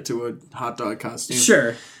leap to get to a hot dog costume.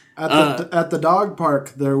 Sure. At the dog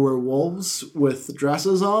park, there were wolves with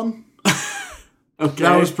dresses on. Okay.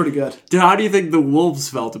 That was pretty good. How do you think the wolves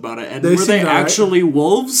felt about it? And They were they seemed alright. actually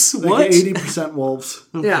wolves? Like What? 80% wolves.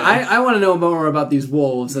 Yeah, I want to know more about these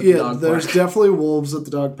wolves at the Yeah, dog there's park. definitely wolves at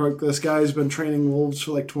the dog park. This guy's been training wolves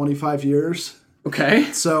for like 25 years. Okay.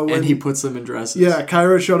 So when And he puts them in dresses. Yeah,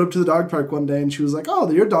 Kyra showed up to the dog park one day and she was like, "Oh,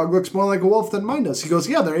 your dog looks more like a wolf than mine does." He goes,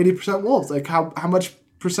 "Yeah, they're 80% wolves. Like, how much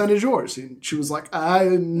percent is yours?" And she was like,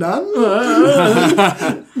 "None."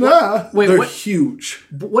 Nah. Wait, they're what- huge.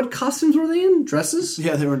 But what costumes were they in? Dresses?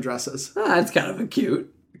 Yeah, they were in dresses. Ah, that's kind of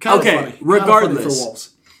cute. Kinda Okay, funny. Kinda regardless. funny for wolves.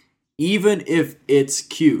 Even if it's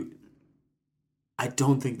cute, I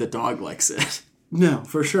don't think the dog likes it. No,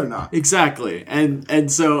 for sure not. Exactly.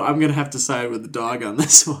 And so I'm going to have to side with the dog on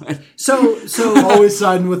this one. So Always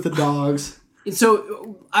siding with the dogs.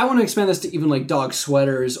 I want to expand this to even like dog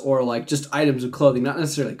sweaters or like just items of clothing, not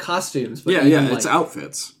necessarily costumes, but Yeah, even, yeah, it's like,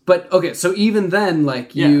 outfits. But okay, so even then,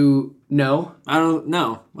 like Yeah. you know, I don't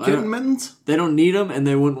know. Kitten mittens? They don't need them and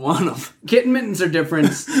they wouldn't want them. kitten mittens are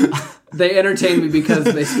different. They entertain me because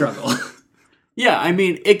they struggle. Yeah, I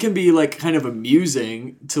mean, it can be like kind of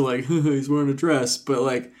amusing to like, he's wearing a dress, but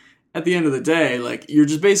like at the end of the day, like you're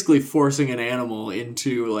just basically forcing an animal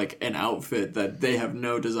into like an outfit that they have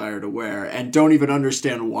no desire to wear and don't even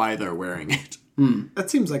understand why they're wearing it. That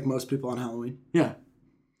seems like most people on Halloween. Yeah,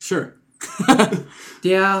 sure.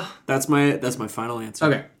 Yeah. That's my final answer.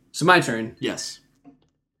 Okay, so my turn. Yes.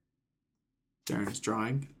 Darren's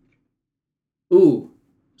drawing. Ooh,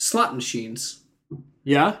 slot machines.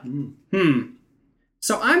 Yeah.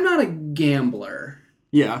 So I'm not a gambler.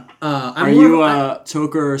 Yeah. I'm Are more you of a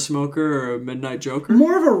toker or smoker or a midnight joker?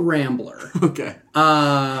 more of a rambler. Okay.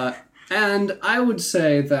 And I would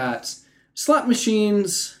say that slot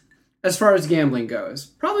machines, as far as gambling goes,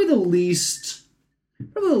 probably the least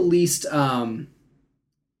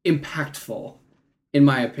impactful, in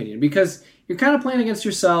my opinion, because you're kind of playing against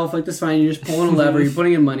yourself. Like, that's fine. You're just pulling a lever. You're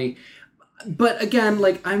putting in money. But again,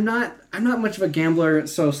 like I'm not much of a gambler,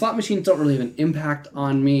 so slot machines don't really have an impact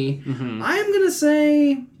on me. I'm gonna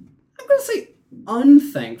say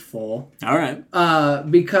unthankful. All right.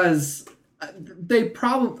 Because they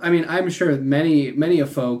probably, I mean, I'm sure many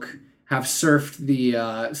of folk have surfed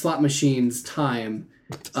the slot machine's time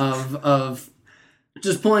of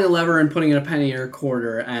just pulling a lever and putting in a penny or a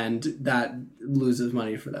quarter, and that loses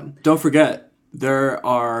money for them. Don't forget, there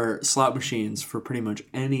are slot machines for pretty much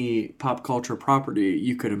any pop culture property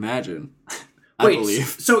you could imagine. I believe.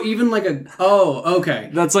 So even like okay.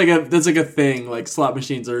 That's like a thing. Like slot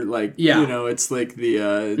machines are like, Yeah. you know, it's like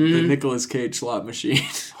the Nicolas Cage slot machine.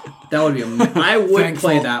 That would be I would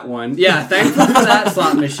play that one. Yeah, thankful for that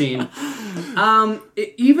slot machine.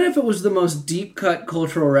 Even if it was the most deep cut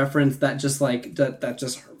cultural reference that just like that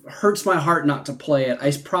just hurts my heart not to play it,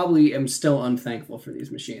 I probably am still unthankful for these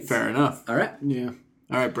machines. Fair enough. All right. Yeah.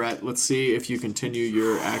 All right, Brett. Let's see if you continue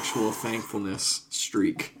your actual thankfulness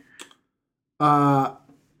streak.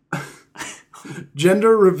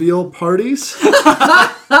 Gender reveal parties.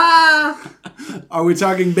 Are we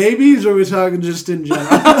talking babies or are we talking just in general?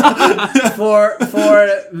 For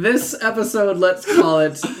this episode, let's call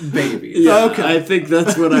it babies. Yeah, Okay. I think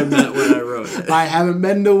that's what I meant when I wrote it. I haven't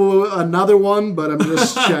been to another one, but I'm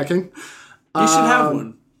just checking. You should have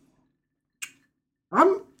one.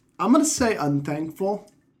 I'm gonna say unthankful.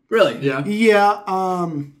 Really? Yeah.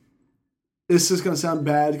 Yeah. This is gonna sound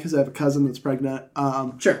bad because I have a cousin that's pregnant.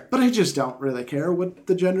 Sure. But I just don't really care what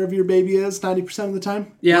the gender of your baby is 90% of the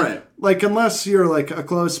time. Yeah. Right. Like, unless you're like a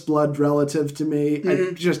close blood relative to me,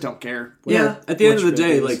 I just don't care. Yeah. At the end of the Which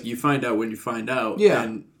day, baby is. like, you find out when you find out. Yeah.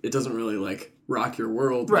 And it doesn't really, like, rock your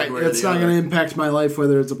world. Right. one way or It's the not other. going to impact my life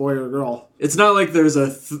whether it's a boy or a girl. It's not like there's a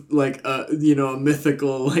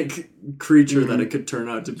mythical, like, creature that it could turn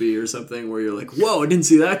out to be or something where you're like, whoa, I didn't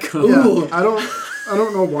see that coming. Yeah. I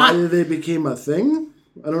don't know why they became a thing.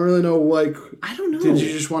 I don't really know, like, I don't know. did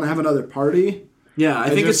you just want to have another party? Yeah, I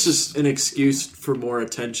think it's just- just an excuse for more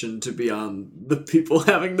attention to be on the people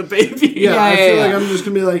having the baby. Yeah, I feel yeah. like I'm just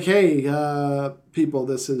going to be like, hey, people,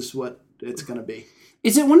 this is what it's going to be.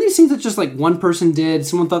 Is it one of these things that just like one person did,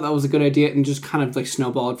 someone thought that was a good idea, and just kind of like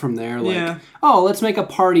snowballed from there? Like, Yeah. oh, let's make a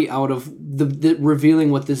party out of the revealing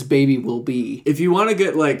what this baby will be. If you want to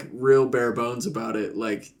get, like, real bare bones about it,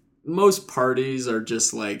 like, most parties are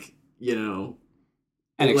just, like, you know...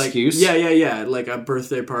 An like, excuse? Yeah. Like a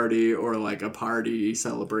birthday party or like a party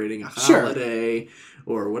celebrating a Sure. holiday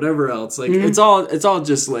or whatever else. Like it's all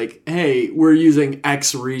just like, hey, we're using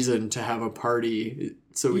X reason to have a party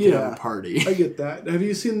so we can have a party. I get that. Have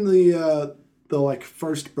you seen the like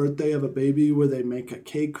first birthday of a baby where they make a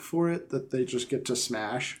cake for it that they just get to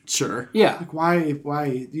smash? Sure. Yeah. Like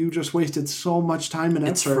why? You just wasted so much time and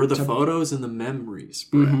It's effort. for the photos and the memories,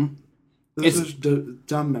 Brett. Those are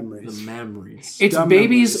dumb memories. The memories. It's Dumb baby's.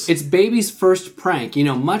 memories. It's baby's first prank. You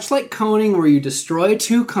know, much like coning, where you destroy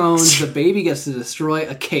 2 cones, the baby gets to destroy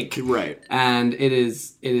a cake. Right. And it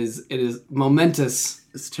is momentous.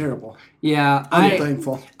 It's terrible. Yeah, I'm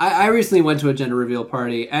thankful. I recently went to a gender reveal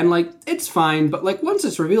party, and like it's fine, but like once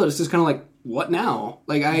it's revealed, it's just kind of like, what now?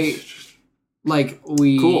 Like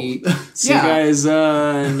we Cool. See Yeah. you guys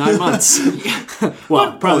in 9 months.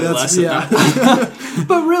 Well, probably less than that.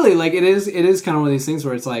 But really, like it is kind of one of these things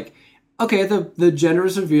where it's like, okay, the gender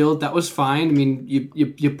is revealed. That was fine. I mean,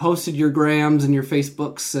 you posted your grams and your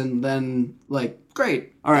Facebooks, and then like,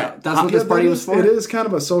 great. All right. That's what this party was for. It is kind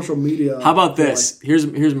of a social media. How about this?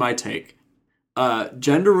 Here's my take.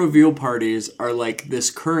 Gender reveal parties are like this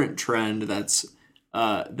current trend that's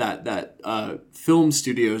that film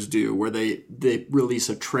studios do, where they release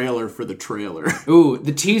a trailer for the trailer. Ooh,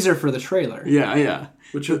 the teaser for the trailer. Yeah.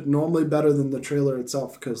 Which is normally better than the trailer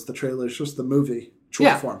itself because the trailer is just the movie short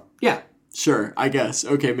Yeah. form. Yeah. Sure, I guess.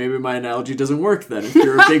 Okay, maybe my analogy doesn't work then if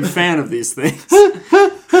you're a big fan of these things.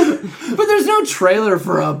 But there's no trailer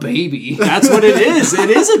for a baby. That's what it is. It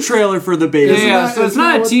is a trailer for the baby. Yeah, so it's isn't that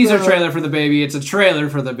not a what teaser the- trailer for the baby, it's a trailer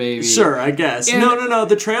for the baby. Sure, I guess. And- No.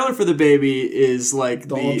 The trailer for the baby is like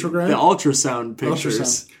the ultragram? the ultrasound pictures.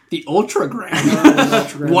 Ultrasound. The ultragram.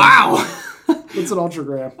 Ultragram. Wow. What's an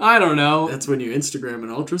ultragram? I don't know. That's when you Instagram an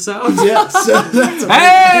ultrasound. Yes. That's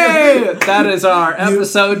Hey! That is our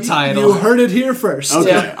episode title. You heard it here first. Okay,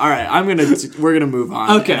 Yeah. all right. We're gonna move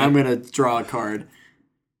on. Okay. and I'm gonna draw a card.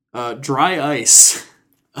 Dry ice.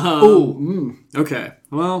 Ooh. Okay.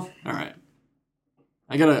 Well, all right.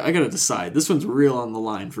 I gotta decide. This one's real on the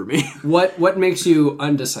line for me. What makes you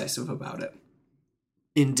undecisive about it?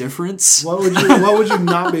 Indifference. What would you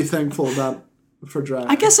not be thankful about for dry?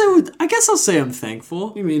 I guess I'll say I'm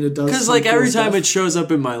thankful. You mean it does? Because some like cool every time stuff? it shows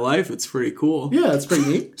up in my life, it's pretty cool. Yeah, it's pretty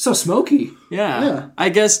neat. So smoky. Yeah. I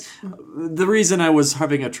guess the reason I was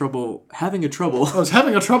having a trouble. I was having a trouble.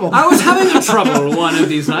 I was having a trouble one of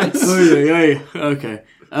these nights. Okay.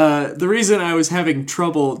 The reason I was having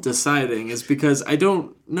trouble deciding is because I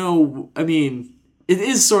don't know. I mean, it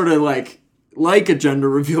is sort of like a gender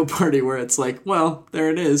reveal party where it's like, well, there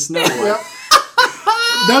it is. Now what?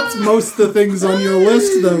 That's most of the things on your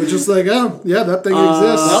list, though. Just like, oh, yeah, that thing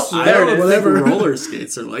exists. I There, don't whatever. think roller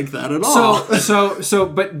skates are like that at all.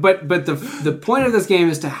 But the point of this game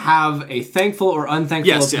is to have a thankful or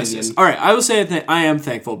unthankful opinion. Yes. All right, I will say I am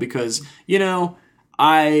thankful because,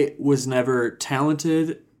 I was never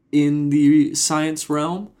talented in the science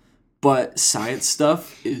realm, but science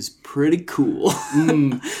stuff is pretty cool.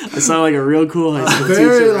 I sound like a real cool high school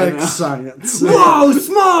Very teacher right like now. science. Whoa,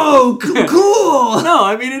 smoke! Cool! No,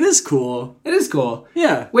 I mean, it is cool. It is cool.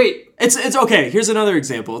 Yeah. Wait. It's okay. Here's another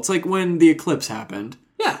example. It's like when the eclipse happened.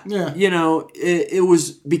 Yeah. Yeah. It was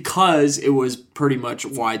because it was pretty much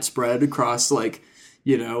widespread across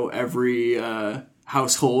every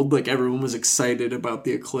household. Like everyone was excited about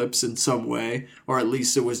the eclipse in some way, or at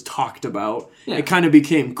least it was talked about. Yeah. It kind of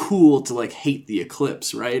became cool to hate the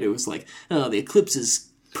eclipse, right? It was like, oh, the eclipse is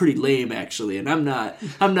pretty lame actually, and I'm not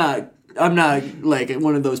like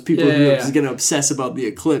one of those people who is going to obsess about the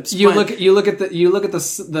eclipse. You look at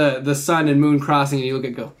the sun and moon crossing, and you look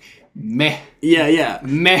at it and go, meh, yeah.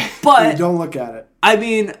 meh. But Don't look at it. I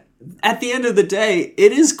mean, at the end of the day,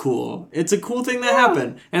 it is cool. It's a cool thing that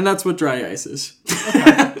happened, and that's what dry ice is.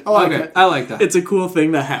 I like Okay, it. I like that. It's a cool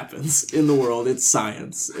thing that happens in the world. It's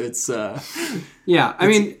science. It's Yeah, I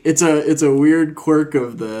mean, it's a weird quirk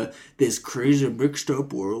of this crazy mixed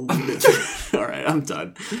up world. All right, I'm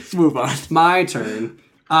done. Let's move on. my turn.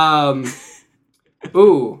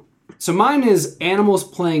 Ooh. So mine is animals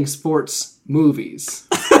playing sports movies.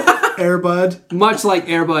 Airbud. Much like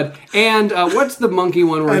Air Bud. And what's the monkey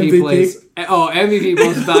one where he MVP. plays... Oh, MVP,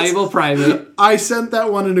 Most Valuable Primate. I sent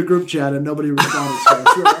that one in a group chat and nobody responded, so I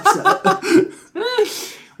was really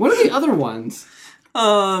upset. What are the other ones?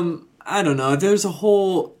 I don't know. There's a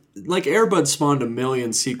whole Air Bud spawned a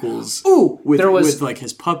million sequels. Ooh, with there was...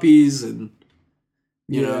 his puppies and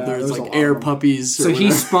Yeah, there's there's a lot air of them. puppies. or So he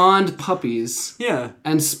whatever. spawned puppies yeah.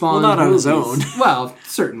 and spawned Well, not on his movies. own. Well,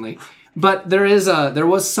 certainly. But there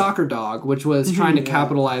was Soccer Dog, which was trying to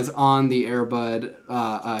capitalize on the Air Bud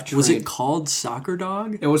trend. Was it called Soccer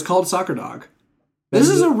Dog? It was called Soccer Dog. This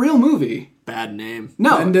is a real movie. Bad name.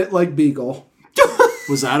 No, End it like Beagle.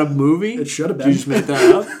 Was that a movie? It should have Did you been. just make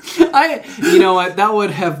that up? you know what? That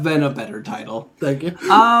would have been a better title. Thank you.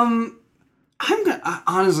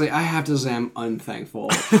 Honestly, I have to say I'm unthankful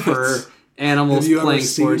for animals Have you ever playing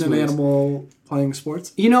seen sports an movies. animal playing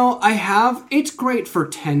sports? You know, I have. It's great for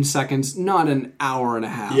 10 seconds, not an hour and a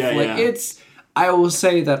half. Yeah. I will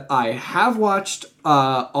say that I have watched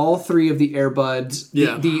all three of the Air Buds.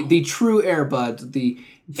 Yeah. The true Air Buds. The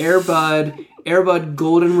Air Bud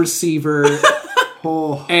Golden Receiver,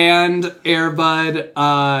 Oh, and Air Bud,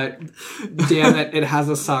 damn it has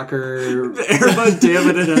a soccer. Air Bud, damn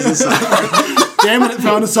it has a soccer. damn it! It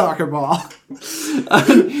found a soccer ball.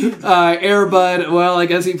 Air Bud, well, I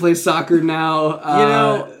guess he plays soccer now.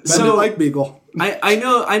 Bend it like Beagle. I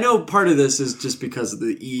know part of this is just because of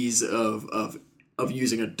the ease of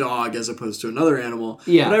using a dog as opposed to another animal.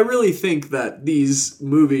 Yeah. But I really think that these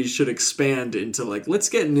movies should expand into let's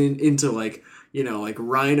get into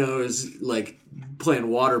rhinos playing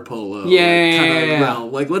water polo. Yeah.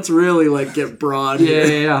 realm. Let's really get broad here.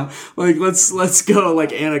 Yeah. Let's go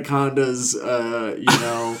anacondas,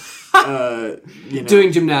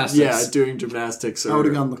 Doing gymnastics. Yeah, doing gymnastics I would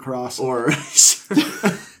have gone lacrosse. or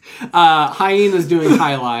Hyenas doing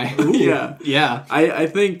highlight. yeah. Yeah. I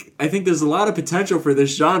think there's a lot of potential for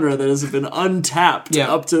this genre that has been untapped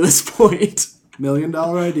Yeah. up to this point. $1 million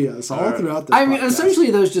ideas all throughout this I mean, podcast. essentially,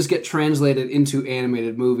 those just get translated into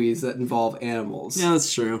animated movies that involve animals. Yeah,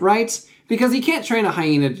 that's true. Right? Because you can't train a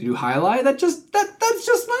hyena to do highlight. That's just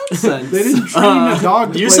nonsense. They didn't train a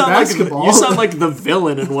dog to You play sound basketball. you sound like the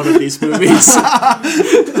villain in one of these movies.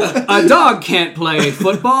 A dog can't play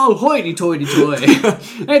football. Hoity-toity-toy.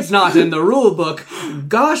 It's not in the rule book.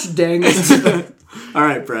 Gosh dang it. All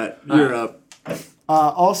right, Brett, you're up.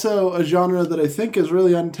 Also, a genre that I think is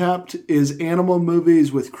really untapped is animal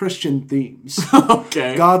movies with Christian themes.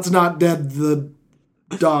 Okay. God's Not Dead, the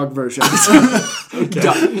dog version.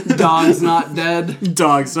 Dog's not dead.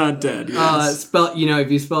 Dog's not dead. Yes.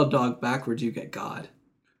 If you spell dog backwards, you get God.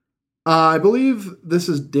 I believe this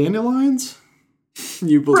is Dandelions.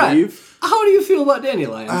 You Brett, believe? how do you feel about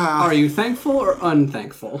dandelions? Are you thankful or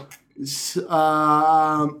unthankful?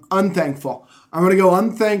 Unthankful. I'm going to go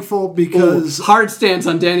unthankful because Hard stance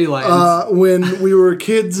on dandelions. when we were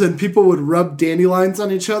kids and people would rub dandelions on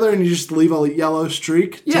each other and you just leave a yellow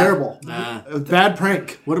streak. Yeah. Terrible. A bad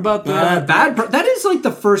prank. What about the Bad. That is like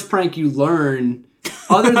the first prank you learn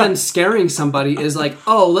other than scaring somebody, is like,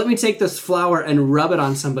 oh, let me take this flour and rub it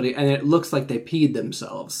on somebody, and it looks like they peed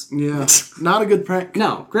themselves. Yeah, not a good prank.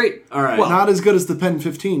 No, great. All right. Well, Not as good as the Pen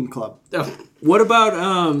 15 Club. oh, What about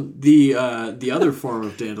the other form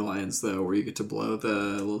of dandelions though, where you get to blow the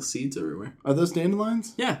little seeds everywhere? Are those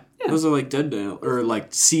dandelions? Yeah, those are like or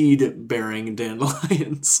like seed-bearing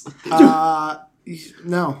dandelions.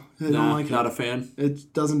 No, I don't like not it. a fan.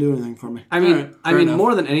 It doesn't do anything for me. I mean, Alright, fair enough.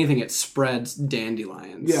 more than anything, it spreads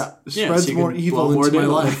dandelions. Yeah, it Yeah, spreads so you more can evil blow more into my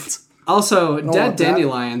dandelions. life. Also, want Dead that.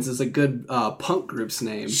 Dandelions is a good punk group's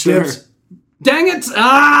name. Sure. Gibbs. Dang it!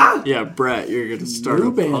 Ah! Yeah, Brett, you're gonna start New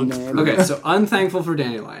a band punk. name. Okay, so unthankful for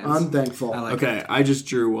dandelions. Unthankful. I like Okay, I just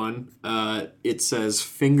drew one. It says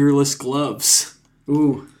fingerless gloves.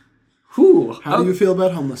 Ooh. Whew. How do you feel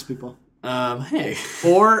about homeless people? Hey,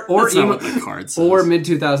 Or that's not emo, what the card says. or mid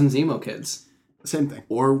 2000s emo kids. Same thing.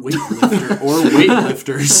 or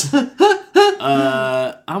weightlifters.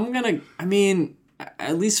 I mean,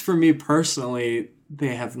 at least for me personally,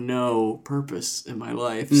 they have no purpose in my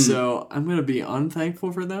life, so I'm gonna be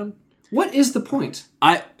unthankful for them. What is the point?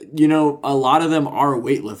 A lot of them are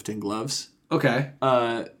weightlifting gloves. Okay.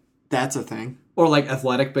 That's a thing. Or like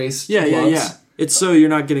athletic based Yeah, gloves. yeah. It's so you're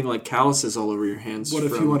not getting like calluses all over your hands. What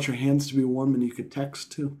if you want your hands to be warm and you could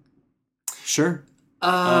text too? Sure.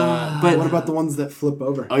 But What about the ones that flip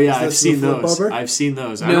over? oh yeah, Is I've this seen the flip those. over? I've seen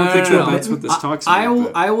those. I No, don't think no, no. that's what this talks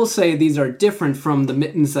about. I will say these are different from the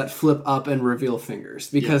mittens that flip up and reveal fingers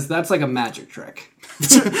because that's like a magic trick.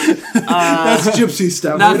 That's gypsy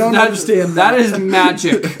stuff. That's- We don't that's- understand that. That is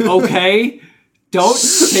magic, okay? Don't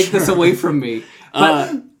take this away from me.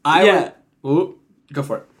 But yeah. Ooh, go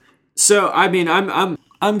for it. So I mean, I'm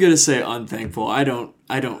gonna say unthankful. I don't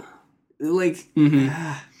like.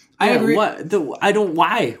 I agree.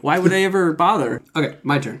 Why? Why would I ever bother? Okay,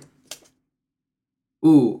 my turn.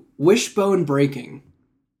 Ooh, wishbone breaking.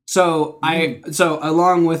 So so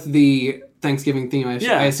along with the Thanksgiving theme, I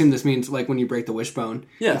assume this means like when you break the wishbone.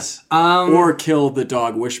 Yes. Or kill the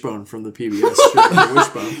dog Wishbone from the PBS show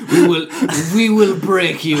Wishbone. We will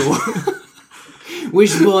break you.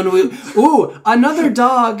 Wishbone will. Ooh, another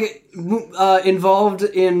dog involved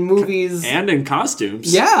in movies. And in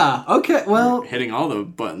costumes. Yeah. Okay. Well, Hitting all the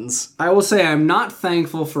buttons. I will say I'm not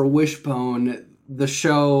thankful for Wishbone, the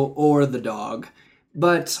show, or the dog,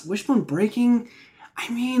 but Wishbone breaking. I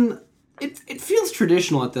mean, it feels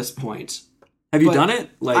traditional at this point. Have you But done it?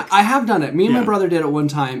 Like I have done it. Me and my Yeah. brother did it one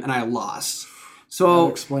time, and I lost. That So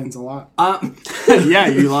explains a lot. yeah,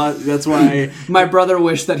 you lost. That's why. my brother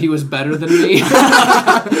wished that he was better than me. Dang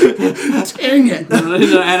it!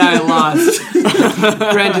 and I lost.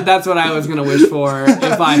 Granted, that's what I was going to wish for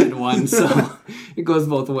if I had won, so it goes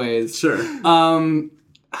both ways. Sure.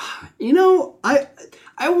 You know, I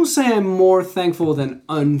will say I'm more thankful than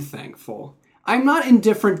unthankful. I'm not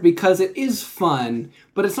indifferent because it is fun,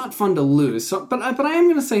 but it's not fun to lose. So, but I am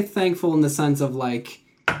going to say thankful in the sense of like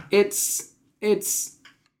it's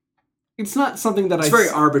not something that It's very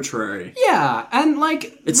arbitrary. yeah, and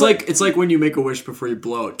like It's like when you make a wish before you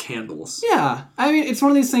blow out candles. yeah, I mean, it's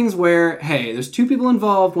one of these things where, hey, there's two people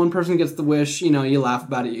involved, one person gets the wish, you laugh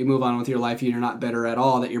about it, you move on with your life, you're not bitter at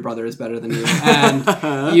all that your brother is better than you, and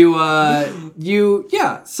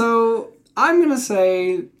yeah, so I'm going to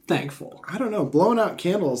say thankful. I don't know. Blowing out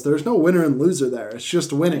candles, there's no winner and loser there. It's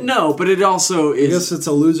just winning. No, but it also I is. guess it's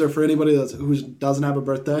a loser for anybody who doesn't have a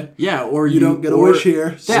birthday. Yeah, or You don't get a wish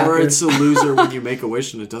here. Yeah. Or it's a loser when you make a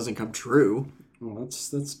wish and it doesn't come true. Well, that's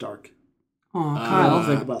dark. Oh, I Kyle. don't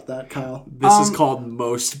think about that, Kyle. This is called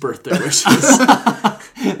most birthday wishes.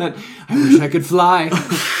 I wish I could fly.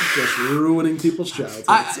 Just ruining people's childhoods.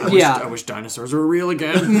 I wish dinosaurs were real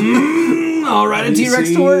again. I'll ride a Have you T-Rex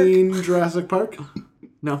to work. seen Jurassic Park?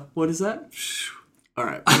 No, what is that? All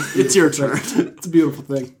right, it's your turn. It's a beautiful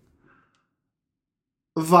thing.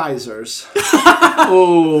 Visors.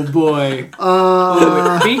 Oh, boy.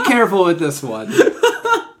 Be careful with this one.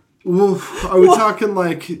 Oof. Are we talking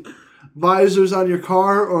like visors on your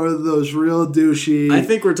car or those real douchey I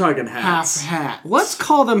think we're talking half hats. hats? Let's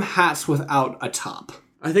call them hats without a top.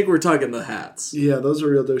 I think we're talking the hats. Yeah, those are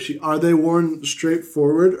real douchey. Are they worn straight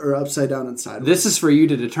forward or upside down and sideways? This is for you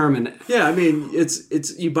to determine. Yeah, I mean,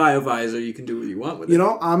 it's you buy a visor, you can do what you want with it. You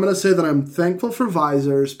know, I'm going to say that I'm thankful for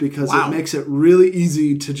visors because Wow. it makes it really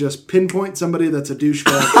easy to just pinpoint somebody that's a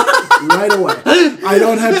douchebag right away. I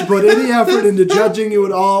don't have to put any effort into judging you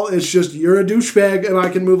at all. It's just, you're a douchebag and I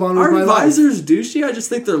can move on with Are my life. visors douchey? I just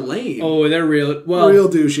think they're lame. Oh, they're real. Well, Real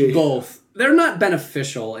douchey. both. they're not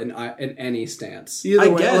beneficial in any stance. Either I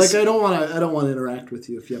way, guess. like I don't want to interact with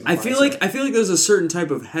you if you have. A I feel visor. like there's a certain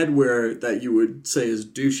type of headwear that you would say is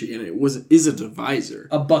douchey, and isn't a visor.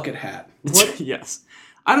 A bucket hat. Yes.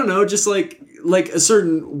 I don't know, just like a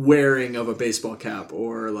certain wearing of a baseball cap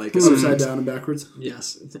or like a upside certain, down and backwards.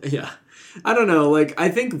 yes, yeah. I don't know, like I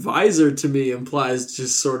think visor to me implies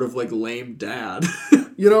just sort of like lame dad.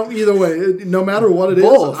 You know, either way, no matter what it is,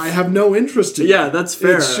 Both. I have no interest in. Yeah, that's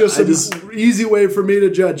fair. It's just I an easy way for me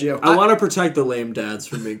to judge you. I want to protect the lame dads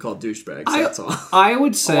from being called douchebags. That's all. I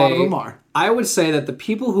would say lot of them are. I would say that the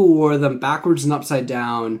people who wore them backwards and upside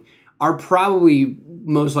down are probably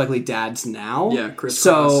most likely dads now. Yeah,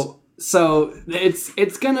 crisscross. So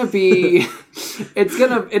it's gonna be it's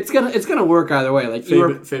gonna work either way. Like you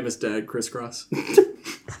were, Famous dad crisscross.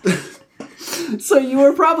 so you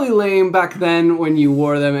were probably lame back then when you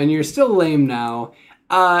wore them, and you're still lame now.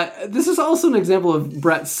 This is also an example of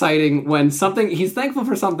Brett citing when he's thankful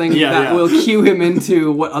for something that will cue him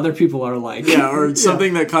into what other people are like. Yeah, or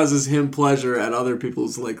something that causes him pleasure at other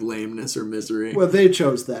people's like lameness or misery. Well, they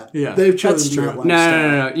chose that. Yeah, They've that's chosen true. that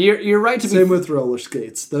lifestyle. No. You're right to be. Same with roller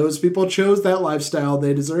skates. Those people chose that lifestyle.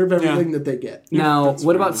 They deserve everything that they get. Now,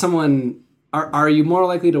 what about someone? Are you more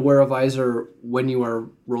likely to wear a visor when you are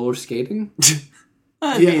roller skating?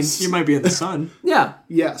 I Yes. mean, you might be in the sun. Yeah.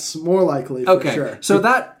 Yes, more likely for Okay. sure. So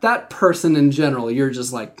that person in general, you're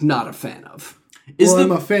just like not a fan of.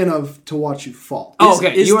 I'm a fan of to watch you fall. Oh,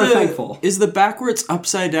 okay. You are thankful. Is the backwards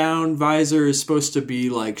upside down visor supposed to be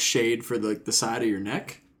like shade for the side of your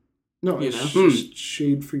neck? No, You it's know? just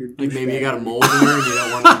shade for your. Like maybe you douchebag. got a mole there and you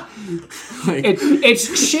don't want to. Like,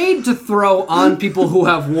 It's shade to throw on people who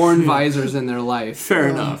have worn visors in their life. fair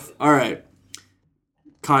enough. All right.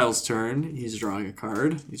 Kyle's turn. He's drawing a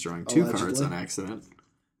card. He's drawing two Allegedly. cards on accident.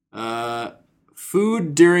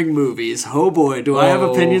 Food during movies. Oh boy, do I have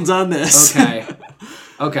Oh. opinions on this. Okay.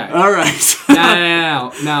 Okay. All right.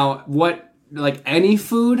 Now, what? Like any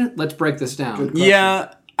food? Let's break this down.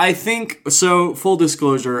 Yeah, I think so. Full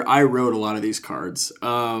disclosure, I wrote a lot of these cards.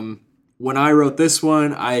 When I wrote this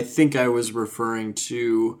one, I think I was referring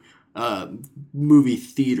to movie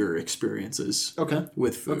theater experiences Okay.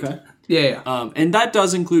 with food. Okay. Yeah. And that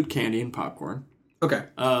does include candy and popcorn. Okay.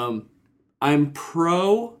 I'm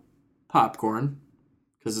pro popcorn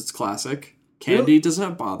because it's classic. Candy does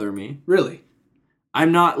not bother me. Really?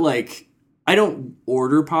 I'm not like, I don't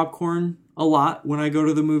order popcorn a lot when I go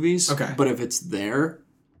to the movies. Okay. But if it's there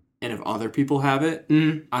and if other people have it,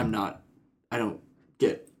 I don't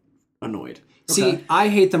get annoyed. See, I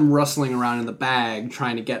hate them rustling around in the bag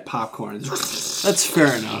trying to get popcorn. That's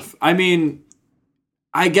fair enough. I mean,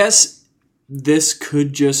 I guess this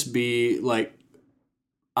could just be like,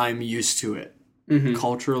 I'm used to it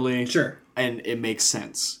culturally. Sure. And it makes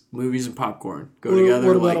sense. Movies and popcorn go What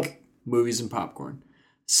together about like movies and popcorn.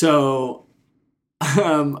 So,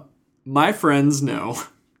 my friends know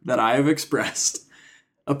that I have expressed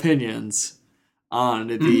opinions on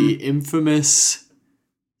the infamous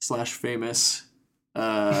 / famous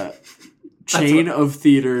chain of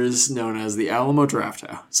theaters known as the Alamo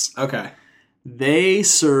Drafthouse. Okay. They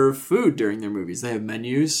serve food during their movies. They have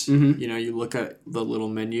menus. You know, you look at the little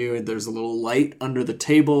menu and there's a little light under the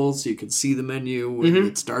table so you can see the menu when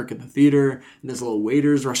it's dark in the theater. And there's little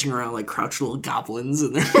waiters rushing around like crouched little goblins.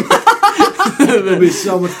 And It would be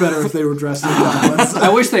so much better if they were dressed in goblins. I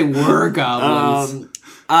wish they were goblins.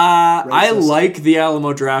 I Racist. like the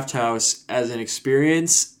Alamo Drafthouse as an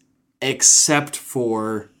experience, except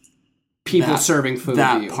for People that- serving food to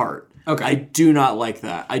that you. part. Okay. I do not like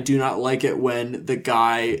that. I do not like it when the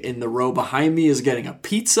guy in the row behind me is getting a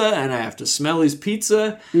pizza and I have to smell his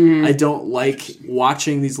pizza. I don't like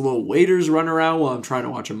watching these little waiters run around while I'm trying to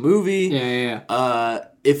watch a movie. Yeah.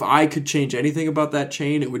 If I could change anything about that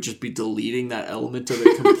chain, it would just be deleting that element of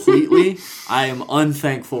it completely. I am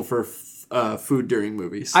unthankful for food during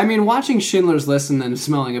movies. I mean, watching Schindler's List and then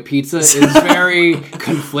smelling a pizza is very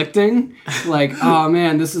conflicting. Like, oh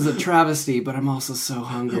man, this is a travesty, but I'm also so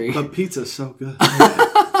hungry. But pizza's so good.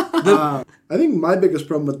 I think my biggest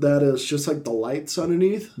problem with that is just like the lights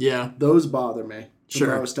underneath. Yeah. Those bother me. Sure.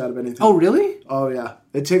 The most out of anything. Oh, really? Oh, yeah.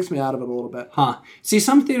 It takes me out of it a little bit. Huh. See,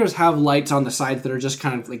 some theaters have lights on the sides that are just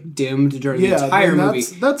kind of like dimmed during the entire then movie.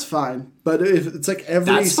 that's fine. But if it's like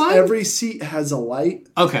That's fine? every seat has a light,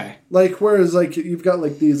 Okay. like whereas like you've got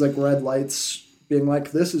like these like red lights being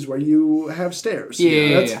like this is where you have stairs.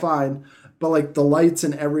 Yeah, that's yeah. fine. But like the lights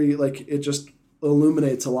in every like it just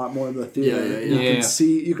illuminates a lot more of the theater. Yeah.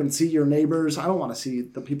 You can see your neighbors. I don't want to see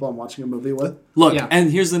the people I'm watching a movie with. Look, Yeah. and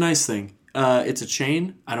here's the nice thing. It's a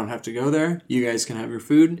chain. I don't have to go there. You guys can have your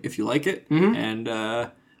food if you like it. And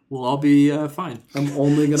we'll all be fine. I'm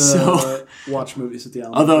only gonna So- watch movies at the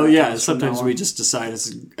Alamo Although, Draft yeah, House from sometimes now we on. just decide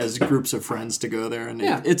as groups of friends to go there, and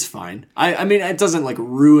Yeah. it's fine. I mean, it doesn't like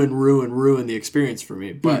ruin the experience for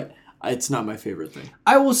me, but it's not my favorite thing.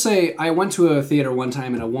 I will say I went to a theater one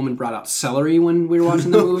time and a woman brought out celery when we were watching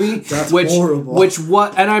the movie. That's which, horrible. Which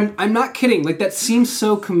what? And I'm not kidding. Like that seems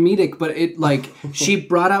so comedic, but it like she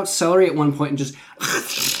brought out celery at one point and just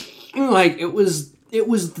like it was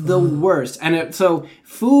the worst. And so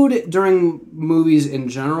food during movies in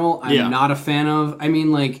general, I'm Yeah. not a fan of. I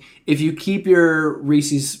mean, like if you keep your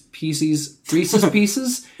Reese's Pieces.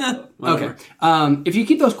 Okay. If you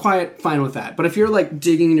keep those quiet, fine with that. But if you're like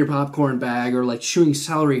digging in your popcorn bag or like chewing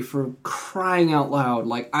celery for crying out loud,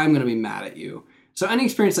 like I'm gonna be mad at you. So any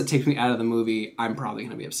experience that takes me out of the movie, I'm probably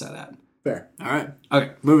gonna be upset at. Fair. All right,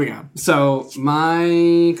 Okay. moving on. So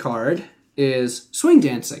my card is swing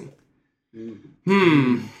dancing.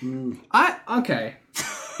 Okay.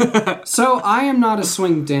 So I am not a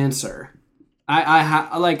swing dancer.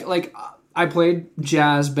 I played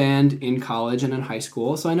jazz band in college and in high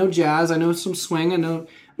school, so I know jazz. I know some swing. I know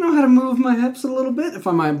how to move my hips a little bit, if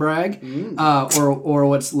I might brag, or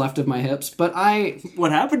what's left of my hips. But I,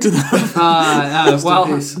 What happened to them?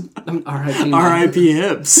 R.I.P. R.I.P.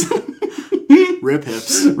 hips. Rip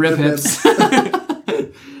hips. Rip hips.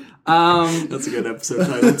 That's a good episode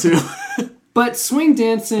title too. But swing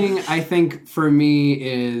dancing, I think for me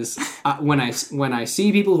is when I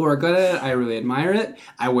see people who are good at it, I really admire it.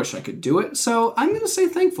 I wish I could do it, so I'm gonna say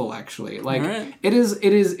thankful. Actually, like Alright. it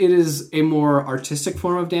is a more artistic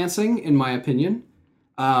form of dancing, in my opinion.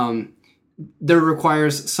 There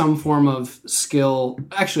requires some form of skill,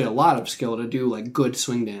 actually a lot of skill, to do like good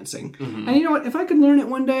swing dancing. And you know what? If I could learn it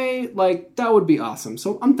one day, like that would be awesome.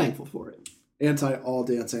 So I'm thankful for it. Anti all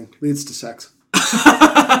dancing leads to sex.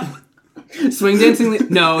 Swing dancing?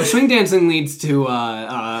 Swing dancing leads to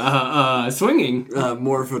swinging.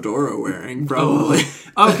 More fedora wearing, probably.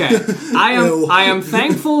 Okay, Ew. I am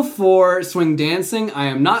thankful for swing dancing. I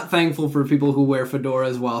am not thankful for people who wear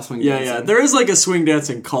fedoras while swing Yeah, dancing. yeah. There is like a swing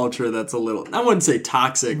dancing culture that's a little, I wouldn't say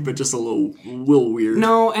toxic, but just a little weird.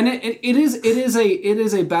 No, and it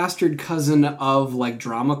is a bastard cousin of like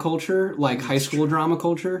drama culture, like high school drama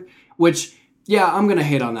culture, which. Yeah, I'm gonna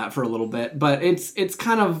hate on that for a little bit, but it's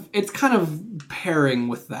kind of pairing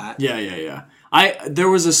with that. Yeah. There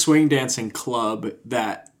was a swing dancing club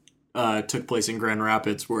that took place in Grand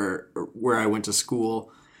Rapids where I went to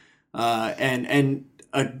school, and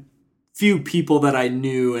a few people that I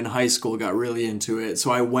knew in high school got really into it.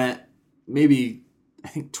 So I went maybe I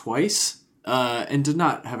think twice, and did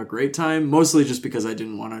not have a great time. Mostly just because I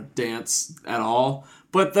didn't want to dance at all.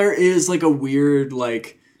 But there is like a weird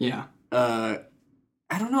like. Yeah.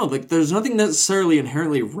 I don't know, like there's nothing necessarily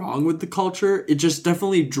inherently wrong with the culture. It just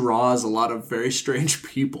definitely draws a lot of very strange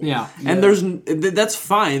people. Yeah. And that's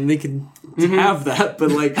fine. They can have that,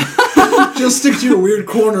 but like Just stick to your weird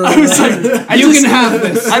corner. I was like, You can have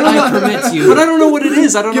this. I permit you. but I don't know what it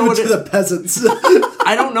is. I don't Give know it what to the peasants.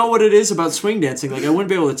 I don't know what it is about swing dancing. Like I wouldn't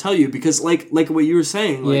be able to tell you because like what you were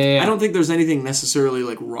saying, like Yeah. I don't think there's anything necessarily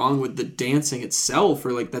like wrong with the dancing itself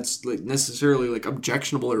or like that's like necessarily like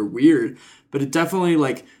objectionable or weird, but it definitely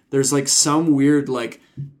like there's like some weird like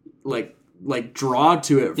draw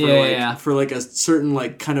to it for Yeah. for like a certain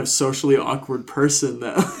like kind of socially awkward person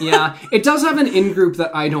that Yeah, it does have an in-group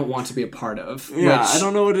that I don't want to be a part of. yeah, which, I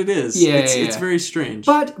don't know what it is. Yeah, It's very strange.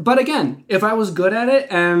 But again, if I was good at it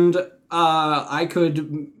and I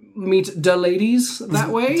could meet the ladies that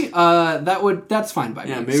way, that's fine by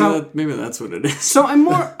me. yeah, maybe that's what it is. So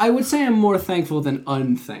I would say I'm more thankful than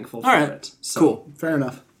unthankful for All right. it. So, Cool. Fair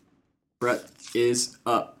enough. Brett is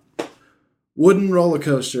up. Wooden roller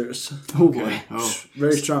coasters. Oh boy. Oh.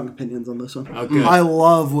 Very strong opinions on this one. Okay. I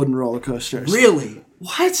love wooden roller coasters. Really?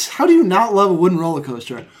 What? How do you not love a wooden roller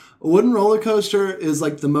coaster? A wooden roller coaster is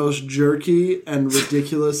like the most jerky and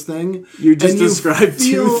ridiculous thing. You just And described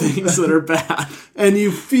feel- two things that are bad. And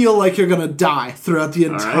you feel like you're going to die throughout the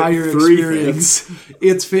entire three experience.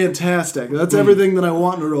 It's fantastic. That's everything that I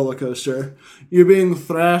want in a roller coaster. You're being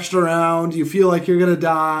thrashed around. You feel like you're going to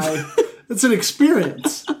die. It's an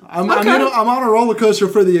experience. I'm on a roller coaster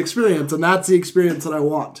for the experience, and that's the experience that I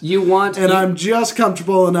want. You want And I'm just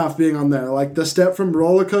comfortable enough being on there. Like the step from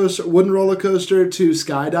wooden roller coaster to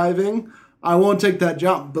skydiving, I won't take that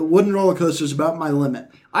jump. But wooden roller coaster is about my limit.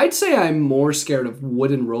 I'd say I'm more scared of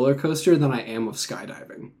wooden roller coaster than I am of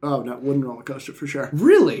skydiving. Oh, no, wooden roller coaster for sure.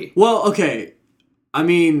 Really? Well, okay. I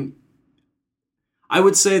mean, I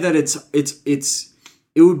would say that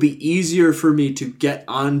it would be easier for me to get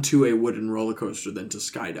onto a wooden roller coaster than to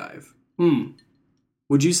skydive.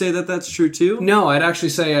 Would you say that that's true too? No, I'd actually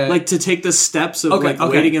say Like to take the steps of Okay, okay.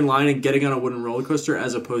 waiting in line and getting on a wooden roller coaster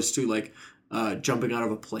as opposed to like jumping out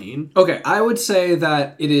of a plane. okay. I would say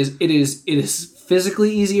that it is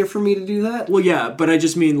physically easier for me to do that. Well, yeah, but I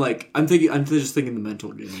just mean like I'm just thinking the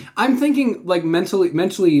mental game. I'm thinking like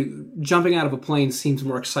mentally jumping out of a plane seems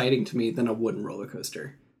more exciting to me than a wooden roller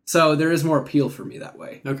coaster. So there is more appeal for me that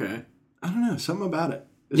way. Okay. I don't know, something about it.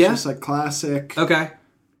 It's Yeah? just like classic. Okay.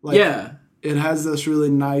 Like, Yeah. it has this really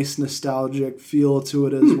nice nostalgic feel to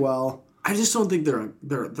it as well. I just don't think they're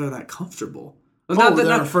that comfortable.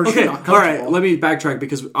 they're for sure okay, not all right. comfortable. Let me backtrack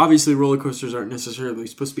because obviously roller coasters aren't necessarily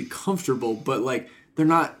supposed to be comfortable, but like they're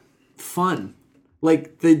not fun.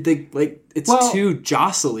 Like they like it's Well- too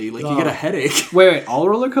jostly. Like you get a headache. Wait. All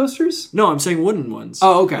roller coasters? No, I'm saying wooden ones.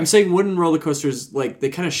 Oh, okay. I'm saying wooden roller coasters like they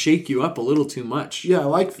kind of shake you up a little too much. Yeah, I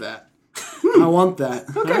like that. I want that.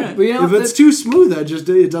 Okay. Alright. Well, you know, If it's too smooth,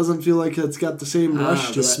 it doesn't feel like it's got the same rush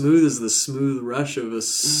to The it. smooth is the smooth rush of a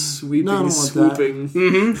sweeping, No, I don't want that.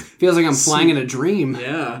 swooping. feels like I'm flying in a dream.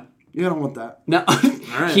 Yeah. Yeah, I don't want that. No,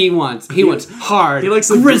 right. he wants hard, He likes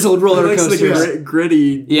the grizzled roller he likes coasters. the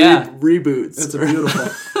gritty Yeah. reboots. It's a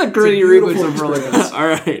beautiful. Gritty beautiful reboots of roller experience. coasters. All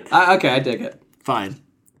right. Okay, I dig it. Fine.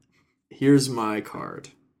 Here's my card.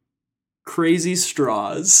 Crazy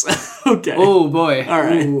straws. Okay. Oh boy. All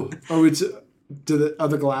right. Ooh. Are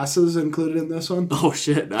the glasses included in this one? Oh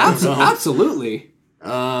shit. I don't know. Absolutely.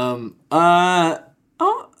 I'm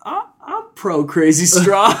pro crazy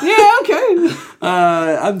straw. Yeah. Okay.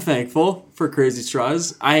 I'm thankful for crazy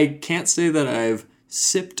straws. I can't say that I've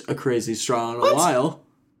sipped a crazy straw in a while.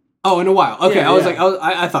 Oh, in a while. Okay, Yeah, I was yeah. like,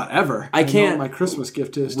 I thought ever. I I know what can't my Christmas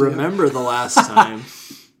gift is. To you. remember the last time.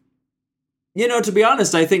 To be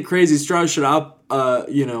honest, I think crazy straws should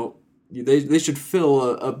they should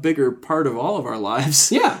fill a bigger part of all of our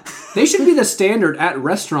lives. Yeah, they should be the standard at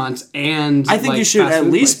restaurants and. I think like, you should fast at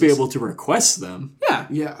food least be places. able to request them. Yeah.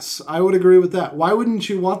 Yes, I would agree with that. Why wouldn't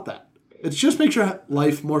you want that? It just makes your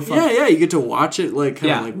life more fun. Yeah, you get to watch it like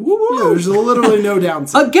kind of Yeah. like woo woo. Yeah, there's literally no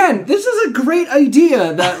downside. Again, this is a great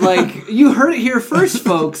idea that, like, you heard it here first,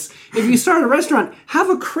 folks. If you start a restaurant,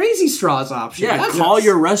 have a crazy straws option. Yeah, That's- call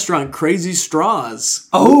your restaurant Crazy Straws.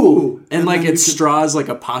 Oh! And like then it's you could- straws like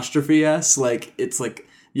apostrophe S, like it's like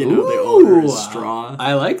the Ooh. owner's straw.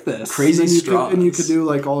 I like this. Crazy And you straws. and you could do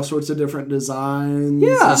like all sorts of different designs.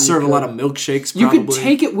 Yeah. and serve you a lot could- of milkshakes. You Probably. could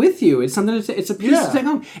take it with you. It's something it's a piece Yeah. to take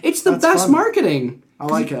home. It's the That's best fun. marketing. I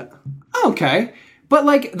like it. Okay. But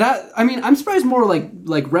like that, I mean, I'm surprised more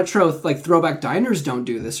like retro, like throwback diners don't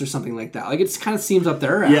do this or something like that. Like it kind of seems up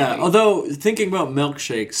their alley. Yeah, although thinking about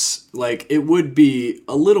milkshakes, like it would be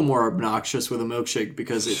a little more obnoxious with a milkshake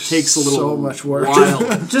because it takes a little So much work. while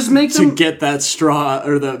Just make to them. get that straw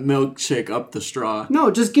or the milkshake up the straw. No,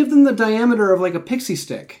 just give them the diameter of like a pixie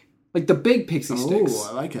stick, like the big pixie sticks. Oh,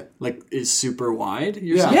 I like it. Like is super wide.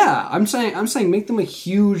 You're Yeah. saying? Yeah, I'm saying make them a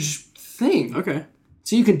huge thing Okay.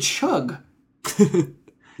 so you can chug.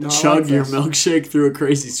 No, I Chug like your this. milkshake through a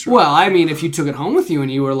crazy straw. Well, I mean, if you took it home with you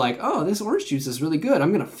and you were like, "Oh, this orange juice is really good.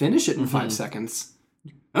 I'm gonna finish it in 5 seconds."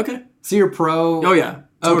 Okay. So you're pro. Oh yeah.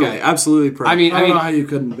 Totally. Okay. Absolutely pro. I mean, I don't know how you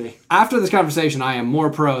couldn't be. after this conversation, I am more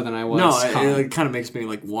pro than I was. no, con. it kind of makes me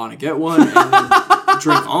like want to get one and then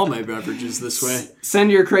drink all my beverages this way.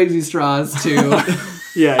 Send your crazy straws to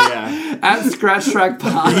Yeah. at Scratch Track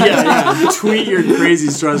Pod. Yeah. Tweet your crazy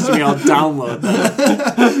straws to me. I'll download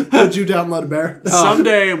them. Did you download a bear?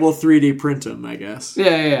 Someday we'll 3D print them, I guess.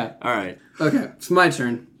 Yeah. All right. Okay, it's my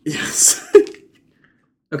turn. Yes.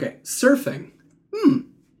 Okay, surfing.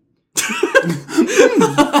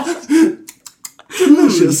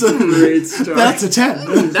 Delicious. Great start. That's a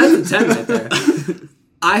 10. That's a 10 right there.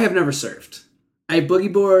 I have never surfed. I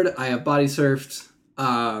boogie board. I have body surfed.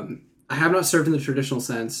 I have not surfed in the traditional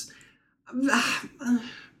sense. More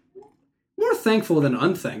thankful than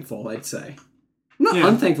unthankful, I'd say. I'm not Yeah.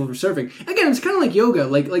 unthankful for surfing. Again, it's kind of like yoga.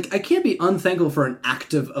 Like I can't be unthankful for an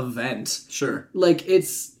active event. Sure. Like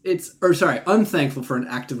unthankful for an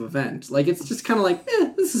active event. Like it's just kind of like,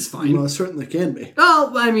 this is fine. Well, it certainly can be.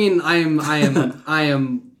 Well, I mean, I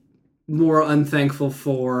am more unthankful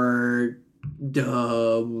for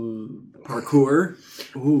Parkour.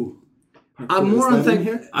 Ooh. I'm more Is that in unthankful.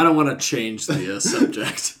 here? I don't want to change the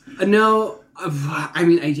subject. No, I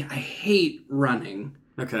mean, I hate running.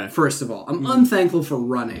 Okay. First of all, I'm unthankful for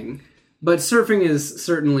running, but surfing is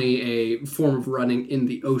certainly a form of running in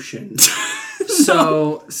the ocean.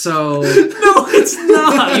 So No, it's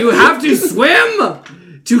not. you have to swim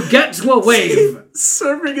to get to a wave.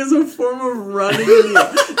 Surfing is a form of running.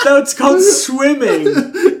 No, it's called swimming.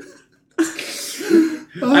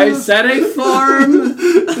 I said a form.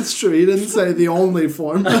 It's true. He didn't say the only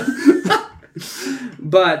form.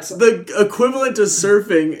 But The equivalent to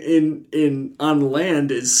surfing in on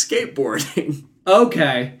land is skateboarding.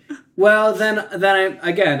 okay. Well, then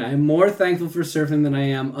I'm more thankful for surfing than I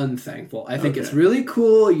am unthankful. I think it's really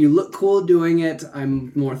cool. You look cool doing it.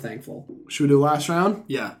 I'm more thankful. Should we do last round?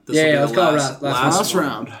 Yeah. Let's call it last Last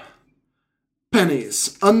round.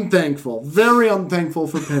 Pennies. Unthankful. Very unthankful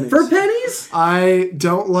for pennies. For pennies? I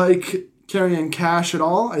don't like carrying cash at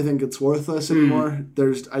all. I think it's worthless anymore.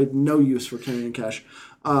 I have no use for carrying cash.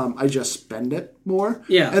 I just spend it more.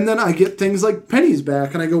 Yeah. And then I get things like pennies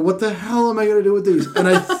back, and I go, what the hell am I going to do with these? And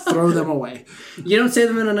I throw them away. You don't save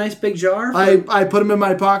them in a nice big jar? I put them in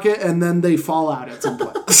my pocket, and then they fall out at some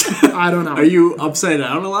point. I don't know. Are you upside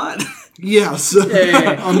down a lot? Yes.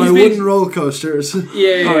 Yeah. On my wooden roller coasters.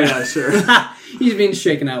 Yeah. Oh yeah, sure. He's being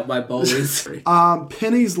shaken out by bullies.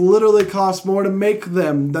 Pennies literally cost more to make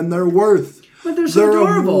them than they're worth. But they're so They're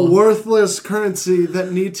adorable. a worthless currency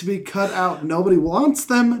that need to be cut out. Nobody wants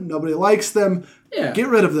them. Nobody likes them. Yeah. Get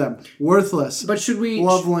rid of them. Worthless. But should we...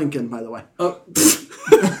 Love Lincoln, by the way. Oh,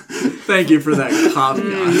 Thank you for that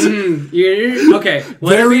caveat. okay.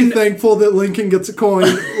 Very thankful that Lincoln gets a coin.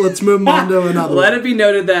 Let's move on to another Let one. it be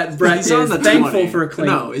noted that Brett He's on is the thankful 20. for a clean.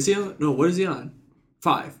 No, is he on? No, what is he on?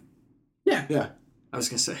 5. Yeah. Yeah. I was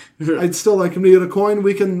gonna say. I'd still like him to get a coin.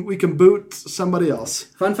 We can boot somebody else.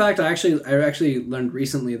 Fun fact: I actually learned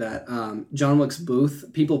recently that John Wilkes Booth,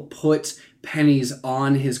 people put pennies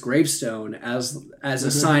on his gravestone as a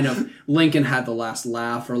sign of Lincoln had the last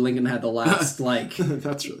laugh or Lincoln had the last like.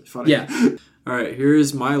 That's really funny. Yeah. All right, here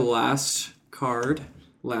is my last card.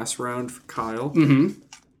 Last round for Kyle.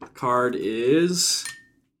 Mm-hmm. Card is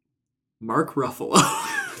Mark Ruffalo.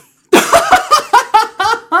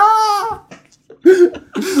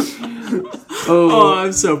 Oh,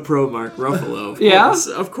 I'm so pro Mark Ruffalo. Yeah?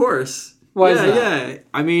 Of course. Why is yeah, that? yeah.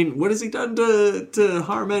 I mean, what has he done to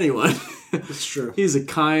harm anyone? It's true. He's a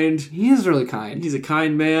kind. He is really kind. He's a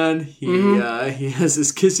kind man. He has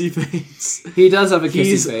his kissy face. He does have a kissy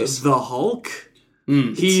He's face. the Hulk.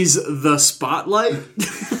 He's the Spotlight.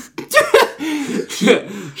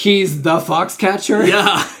 He's the Foxcatcher.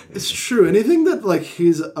 Yeah. It's true. Anything that like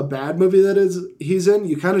he's a bad movie he's in,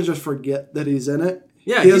 you kind of just forget that he's in it.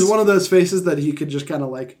 Yeah, he has he's- one of those faces that he could just kind of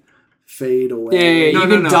like fade away. Yeah, No, you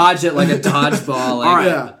no, can no. dodge it like a dodgeball. Like, All right.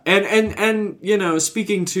 Yeah. And you know,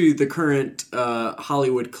 speaking to the current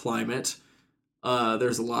Hollywood climate,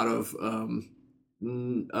 there's a lot of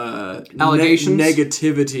Allegations?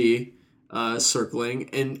 negativity circling,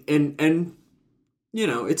 and you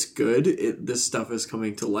know, it's good. This stuff is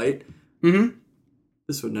coming to light. Mm-hmm.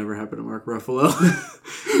 This would never happen to Mark Ruffalo.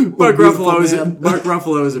 Mark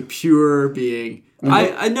Ruffalo is a pure being.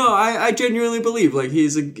 I know. I genuinely believe like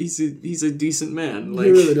he's a decent man. Like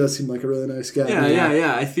He really does seem like a really nice guy.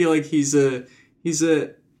 yeah. I feel like he's a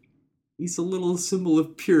little symbol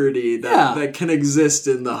of purity that can exist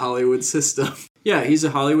in the Hollywood system. Yeah, he's a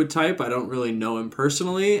Hollywood type. I don't really know him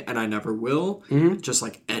personally, and I never will. Just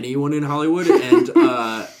like anyone in Hollywood,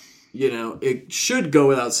 and you know, it should go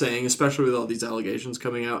without saying, especially with all these allegations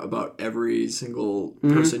coming out about every single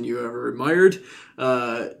person you ever admired.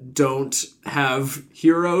 Don't have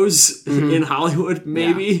heroes in Hollywood.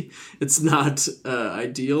 Maybe it's not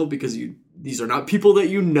ideal because these are not people that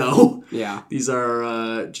you know. Yeah. These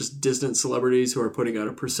are just distant celebrities who are putting out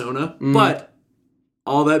a persona. But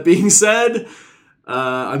all that being said,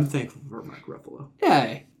 I'm thankful for Mark Ruffalo.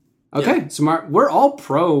 Yay. Okay, so we're all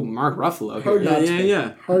pro Mark Ruffalo here. Hard not to.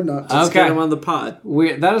 Yeah. Hard not to. Let's Okay. get him on the pod.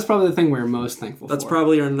 That is probably the thing we're most thankful That's for.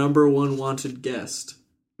 probably our number one wanted guest.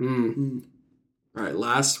 Mm. All right,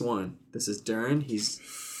 last one. This is Darren. He's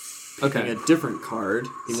picking Okay. a different card.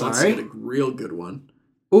 He wants to Sorry? get a real good one.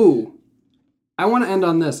 Ooh. I want to end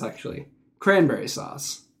on this, actually. Cranberry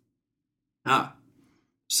sauce.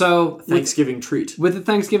 So, Thanksgiving treat. with the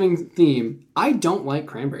Thanksgiving theme, I don't like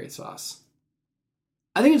cranberry sauce.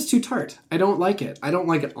 I think it's too tart. I don't like it. I don't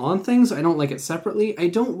like it on things. I don't like it separately. I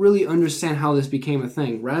don't really understand how this became a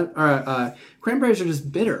thing. Cranberries are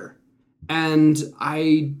just bitter, and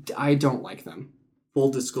I don't like them. Full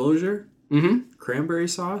disclosure, Mm-hmm. cranberry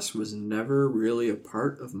sauce was never really a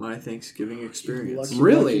part of my Thanksgiving experience. Lucky,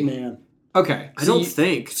 Really? lucky man. Okay. I don't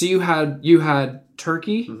think. So you had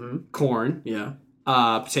turkey, corn, Yeah.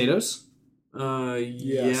 potatoes.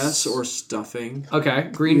 Yes, or stuffing. Okay.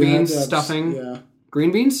 Green You beans, had to have- stuffing. Yeah.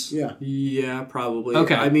 Green beans. Yeah. Yeah, probably.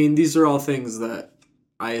 Okay. I mean, these are all things that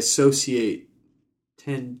I associate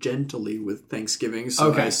tangentially with Thanksgiving, so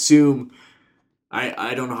Okay. I assume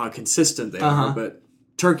I don't know how consistent they are, but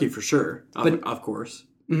turkey for sure. Of course.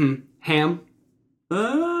 Mm-hmm. Ham.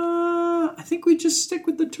 I think we just stick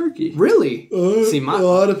with the turkey. Really? See, a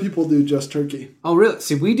lot of people do just turkey. Oh, really?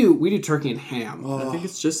 See, we do turkey and ham. I think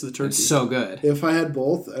it's just the turkey. It's so good. If I had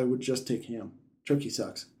both, I would just take ham. Turkey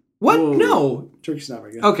sucks. What? Whoa. No. Turkey's not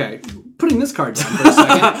very good. Okay, putting this card down for a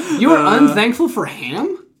second. You are unthankful for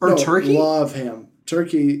ham or No, turkey? Love ham.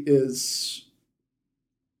 Turkey is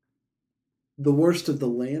the worst of the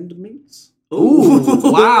land meats. Ooh,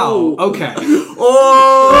 wow. Okay.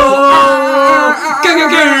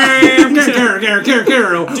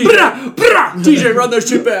 DJ, run that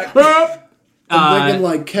shit back. I'm thinking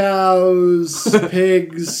like cows,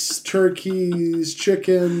 pigs, turkeys,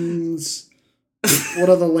 chickens. What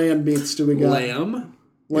other land meats do we got? Lamb.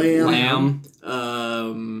 Lamb.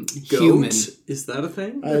 Goat. Human. Is that a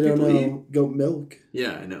thing? I that don't people know. Goat milk. Eat?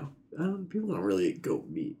 Yeah, I know. People don't really eat goat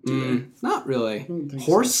meat, do Not really. don't think so.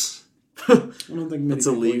 Horse? I don't think many It's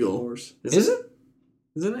people eat illegal. horse. they? Is it?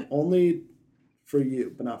 Isn't it? Only for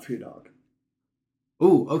you, but not for your dog.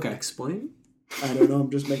 Ooh, okay. Explain. I don't know. I'm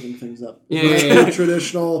just making things up. Yeah.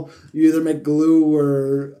 Traditional. You either make glue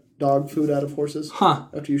or dog food out of horses Huh.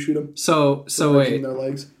 after you shoot them. So Breaking wait. their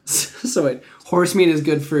legs. So wait. Horse meat is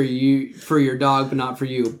good for you, for your dog, but not for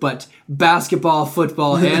you. But basketball,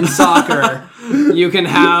 football, and soccer, you can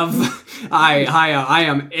have. I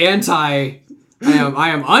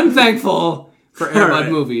am unthankful for Air Bud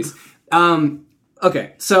right. movies.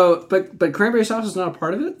 Okay. So, but cranberry sauce is not a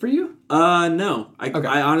part of it for you. No.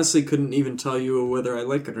 I honestly couldn't even tell you whether I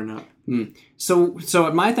like it or not. So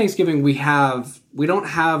at my Thanksgiving we don't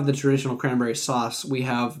have the traditional cranberry sauce. We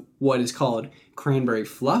have what is called cranberry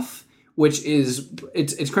fluff, which is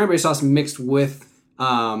it's cranberry sauce mixed with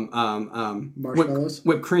Marshmallows?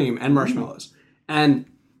 whipped cream and marshmallows. And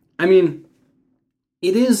I mean,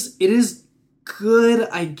 it is good,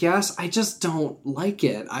 I guess. I just don't like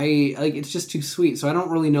it. It's just too sweet, so I don't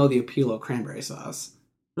really know the appeal of cranberry sauce.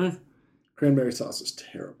 Cranberry sauce is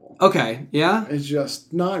terrible. Okay, yeah? It's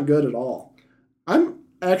just not good at all. I'm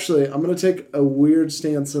going to take a weird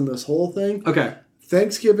stance in this whole thing. Okay.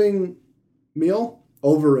 Thanksgiving meal,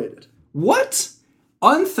 overrated. What?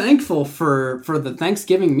 Unthankful for the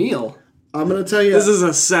Thanksgiving meal. I'm going to tell you. This is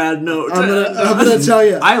a sad note. I'm going to tell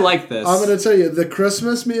you. I like this. I'm going to tell you. The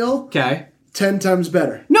Christmas meal, Okay. 10 times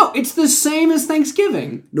better. No, it's the same as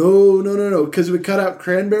Thanksgiving. No. Because we cut out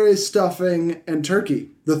cranberries, stuffing, and turkey.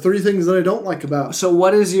 The three things that I don't like about. So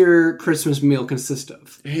what does your Christmas meal consist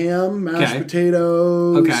of? Ham, mashed Okay.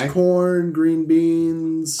 potatoes, Okay. corn, green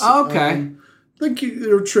beans. Okay. Like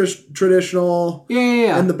your traditional.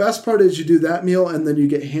 Yeah. And the best part is you do that meal and then you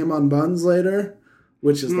get ham on buns later,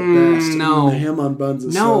 which is the best. no. The ham on buns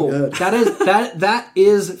is No, so good. that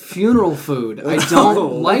is funeral food. I don't Oh,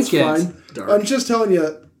 like it. Fine. Dark. I'm just telling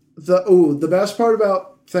you, the best part about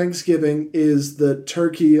Thanksgiving is the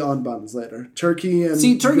turkey on buns later. Turkey and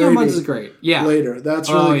See, turkey on gravy buns is great. Yeah. later. That's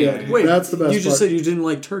Oh, really yeah. good. Wait, that's the best you just part. said you didn't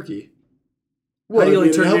like turkey. Well, How do you I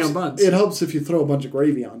like mean, it turkey helps- on buns? It helps if you throw a bunch of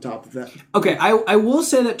gravy on top of it. Okay, I will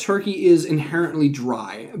say that turkey is inherently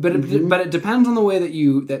dry, but it depends on the way that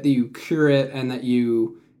you cure it and that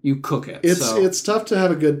you cook it. It's tough to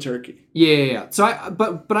have a good turkey. Yeah. So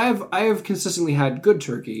I have consistently had good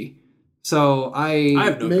turkey. So I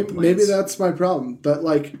have no Maybe complaints. that's my problem. But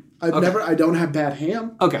like I don't have bad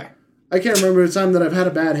ham. okay. I can't remember a time that I've had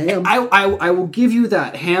a bad ham. I will give you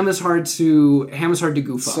that. Ham is hard to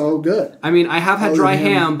goof up. So good. I mean, I have had Oh, dry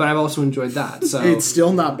ham. ham, but I've also enjoyed that. So, It's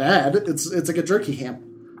still not bad. It's like a jerky ham.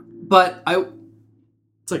 but I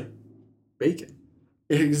It's like bacon.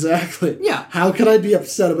 Exactly. Yeah. How could I be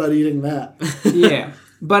upset about eating that? yeah.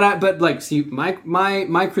 But like, see,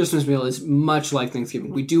 my Christmas meal is much like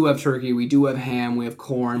Thanksgiving. We do have turkey, we do have ham, we have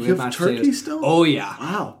corn, we You have have mashed turkey potatoes. still? Oh yeah,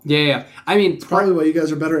 Wow. yeah. I mean, Probably why you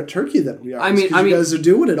guys are better at turkey than we are. I mean- It's 'cause you guys are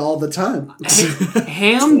doing it all the time.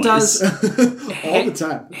 ham does all the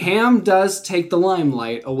time. ham does take the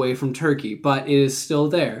limelight away from turkey, but it is still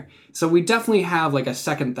there. So we definitely have like a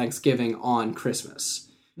second Thanksgiving on Christmas.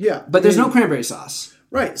 Yeah. But there's no cranberry sauce.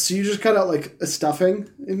 Right. So you just cut out like a stuffing.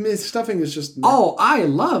 I mean, stuffing is just Oh, I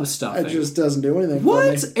love stuffing. it just doesn't do anything.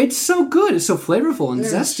 What? For me. It's so good. It's so flavorful and Yeah,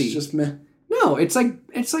 zesty. It's just meh. No, it's like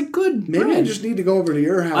good Maybe bread. I just need to go over to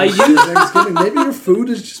your house I for Thanksgiving. Maybe your food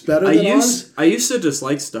is just better than ours. I used to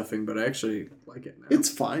dislike stuffing, but I actually like it now. It's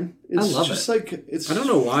fine. It's love just it. like it's. I don't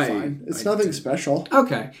know why Fine. It's I nothing special.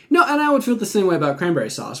 Okay. No, and I would feel the same way about cranberry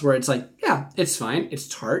sauce, where it's like, yeah, it's fine. It's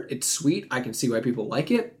tart. It's sweet. I can see why people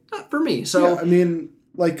like it. Not for me. So, Yeah, I mean,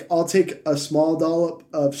 like I'll take a small dollop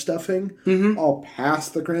of stuffing. Mm-hmm. I'll pass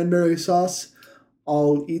the cranberry sauce.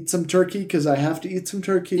 I'll eat some turkey because I have to eat some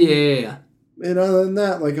turkey. yeah. And other than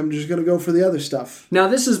that, like I'm just gonna go for the other stuff. Now,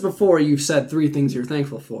 this is before you've said 3 things you're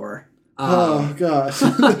thankful for. Oh gosh.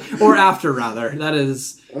 Or after, rather. That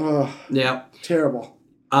is, Oh, yeah. terrible.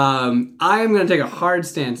 I am going to take a hard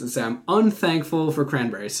stance and say I'm unthankful for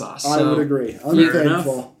cranberry sauce. I So, would agree.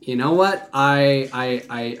 Unthankful. enough. you know what?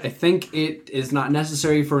 I think it is not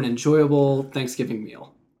necessary for an enjoyable Thanksgiving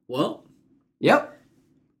meal. Well, Yep.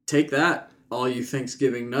 take that, all you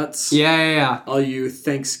Thanksgiving nuts. Yeah. All you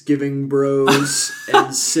Thanksgiving bros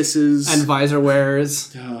and sisses. And visor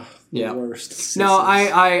wearers. Oh, Yeah. the worst. No,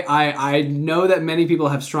 I know that many people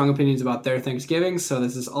have strong opinions about their Thanksgiving, so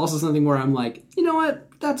this is also something where I'm like, you know what?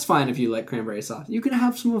 That's fine if you like cranberry sauce. You can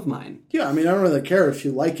have some of mine. Yeah, I mean, I don't really care if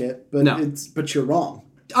you like it, but No. but you're wrong.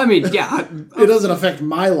 I mean, yeah. It doesn't affect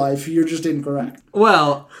my life. You're just incorrect.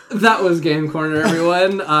 Well, that was Game Corner,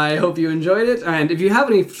 everyone. I hope you enjoyed it. And if you have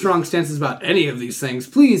any strong stances about any of these things,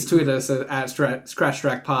 please tweet us at Scratch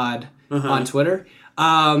Track Pod on Twitter.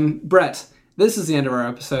 Brett, this is the end of our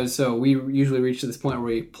episode, so we usually reach to this point where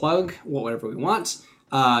we plug whatever we want.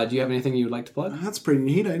 Do you have anything you would like to plug? That's pretty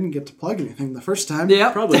neat. I didn't get to plug anything the first time.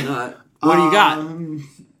 Yeah. Probably not. What do you got?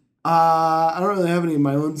 I don't really have any of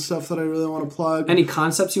my own stuff that I really want to plug. Any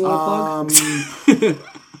concepts you want to plug?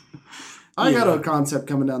 I got a concept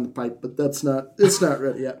coming down the pipe, but it's not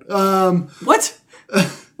ready yet. What?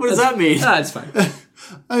 What does that mean? It's fine.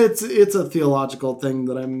 It's a theological thing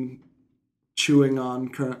that I'm chewing on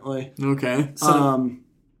currently. Okay. So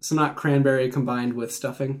not cranberry combined with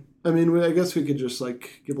stuffing? I mean, I guess we could just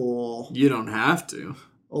like give You don't have to.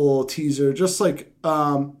 a little teaser, just like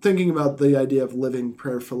thinking about the idea of living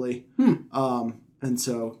prayerfully, and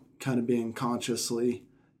so kind of being consciously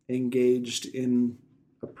engaged in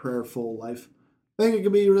a prayerful life. I think it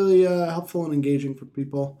could be really helpful and engaging for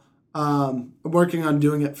people. I'm working on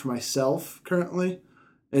doing it for myself currently,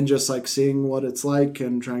 and just like seeing what it's like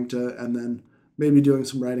and trying to, and then maybe doing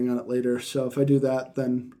some writing on it later. So if I do that,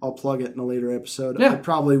 then I'll plug it in a later episode. Yeah. I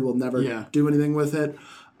probably will never do anything with it.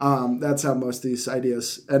 That's how most of these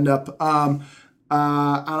ideas end up. And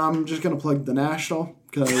I'm just going to plug The National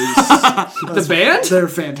because The band? they're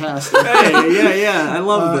fantastic. Hey, yeah. I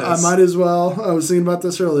love I this. might as well. I was thinking about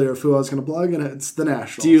this earlier of who I was going to plug, and it's The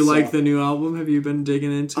National. Do you So like the new album? Have you been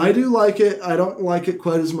digging into it? I do like it. I don't like it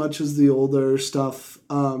quite as much as the older stuff,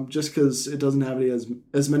 just because it doesn't have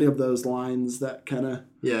as many of those lines that kind of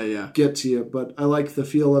Yeah. get to you. But I like the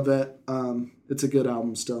feel of it. It's a good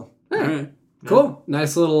album still. All right. Cool.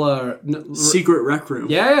 Nice little... Secret Rec Room.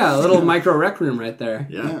 yeah, a little micro rec room right there.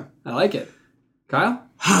 Yeah. I like it. Kyle?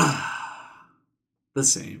 The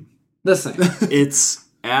same. The same. It's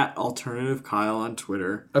at Alternative Kyle on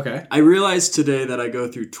Twitter. Okay. I realized today that I go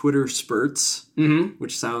through Twitter spurts,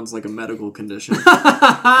 which sounds like a medical condition. But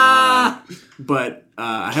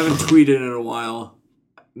I haven't tweeted in a while.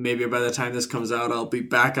 Maybe by the time this comes out, I'll be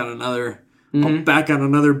back on another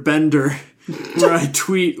bender where I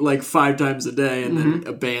tweet like 5 times a day and then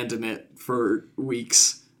abandon it for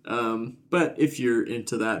weeks. But if you're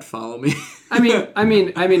into that, follow me. I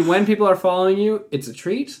mean, when people are following you, it's a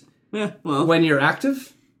treat. Yeah, well, When you're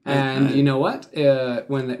active, and you know what?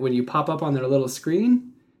 When you pop up on their little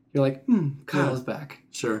screen, you're like, Kyle's back.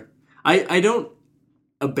 sure. I don't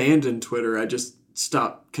abandon Twitter. I just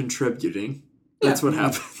stop contributing. That's what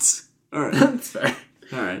happens. All right. That's fair.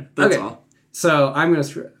 All right. That's Okay. all. So I'm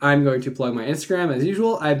going to plug my Instagram as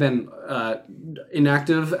usual. I've been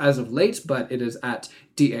inactive as of late, but it is at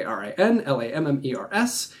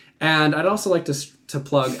DARINLAMMERS. And I'd also like to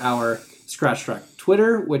plug our Scratch Track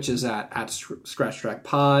Twitter, which is at Scratch Track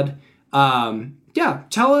Pod.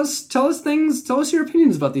 Tell us things. Tell us your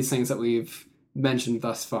opinions about these things that we've mentioned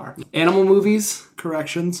thus far. Animal movies.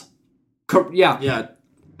 Corrections. Yeah.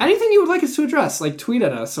 Anything you would like us to address, like tweet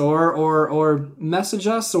at us or message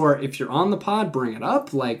us, or if you're on the pod, bring it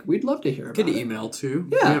up. Like, we'd love to hear about Get an it. email too.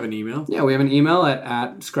 Yeah. We have an email. Yeah, we have an email at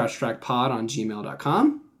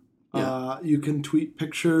scratchtrackpod@gmail.com. You can tweet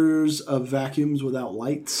pictures of vacuums without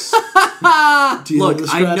lights. Do you Look, have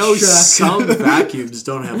a I know Scratch Track? some vacuums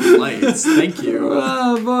don't have lights. Thank you.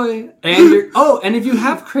 Oh boy! And if you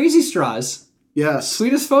have crazy straws, Yes.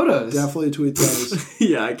 tweet us photos. Definitely tweet those.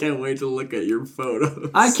 Yeah, I can't wait to look at your photos.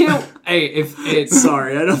 I can't. Hey, if it's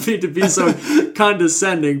Sorry, I don't mean to be so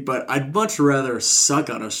condescending, but I'd much rather suck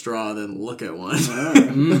on a straw than look at one.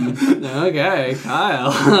 okay,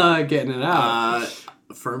 Kyle, getting it out.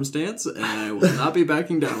 Firm stance, and I will not be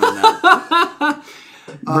backing down on that.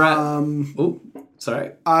 Brett. Oh,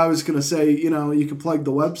 sorry. I was going to say, you can plug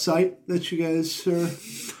the website that you guys are...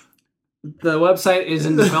 The website is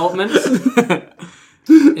in development.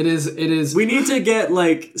 It is. We need to get,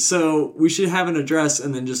 so we should have an address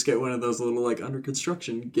and then just get one of those little, under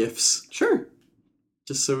construction GIFs. Sure.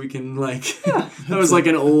 Just so we can, that was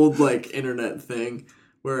an old, internet thing.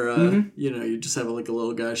 where you just have like a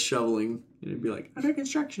little guy shoveling, and it'd be like under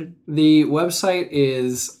construction. The website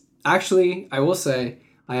is actually, I will say,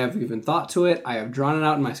 I have given thought to it. I have drawn it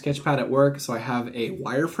out in my sketch pad at work, so I have a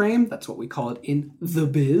wireframe. That's what we call it in the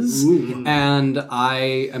biz. And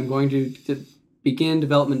I am going to begin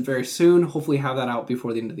development very soon. Hopefully have that out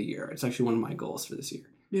before the end of the year. It's actually one of my goals for this year.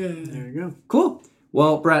 Yeah, there you go. Cool.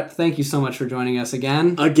 Well, Brett, thank you so much for joining us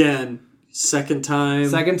again.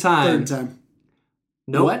 Second time. Third time.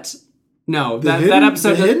 Nope. What? No, The that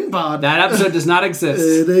episode hidden pod. that episode does not exist.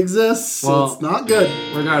 It exists. So Well- it's not good.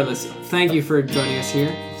 Regardless, thank you for joining us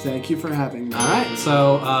here. Thank you for having me. All right,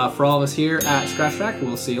 so for all of us here at Scratch Track,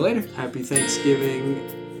 we'll see you later. Happy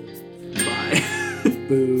Thanksgiving.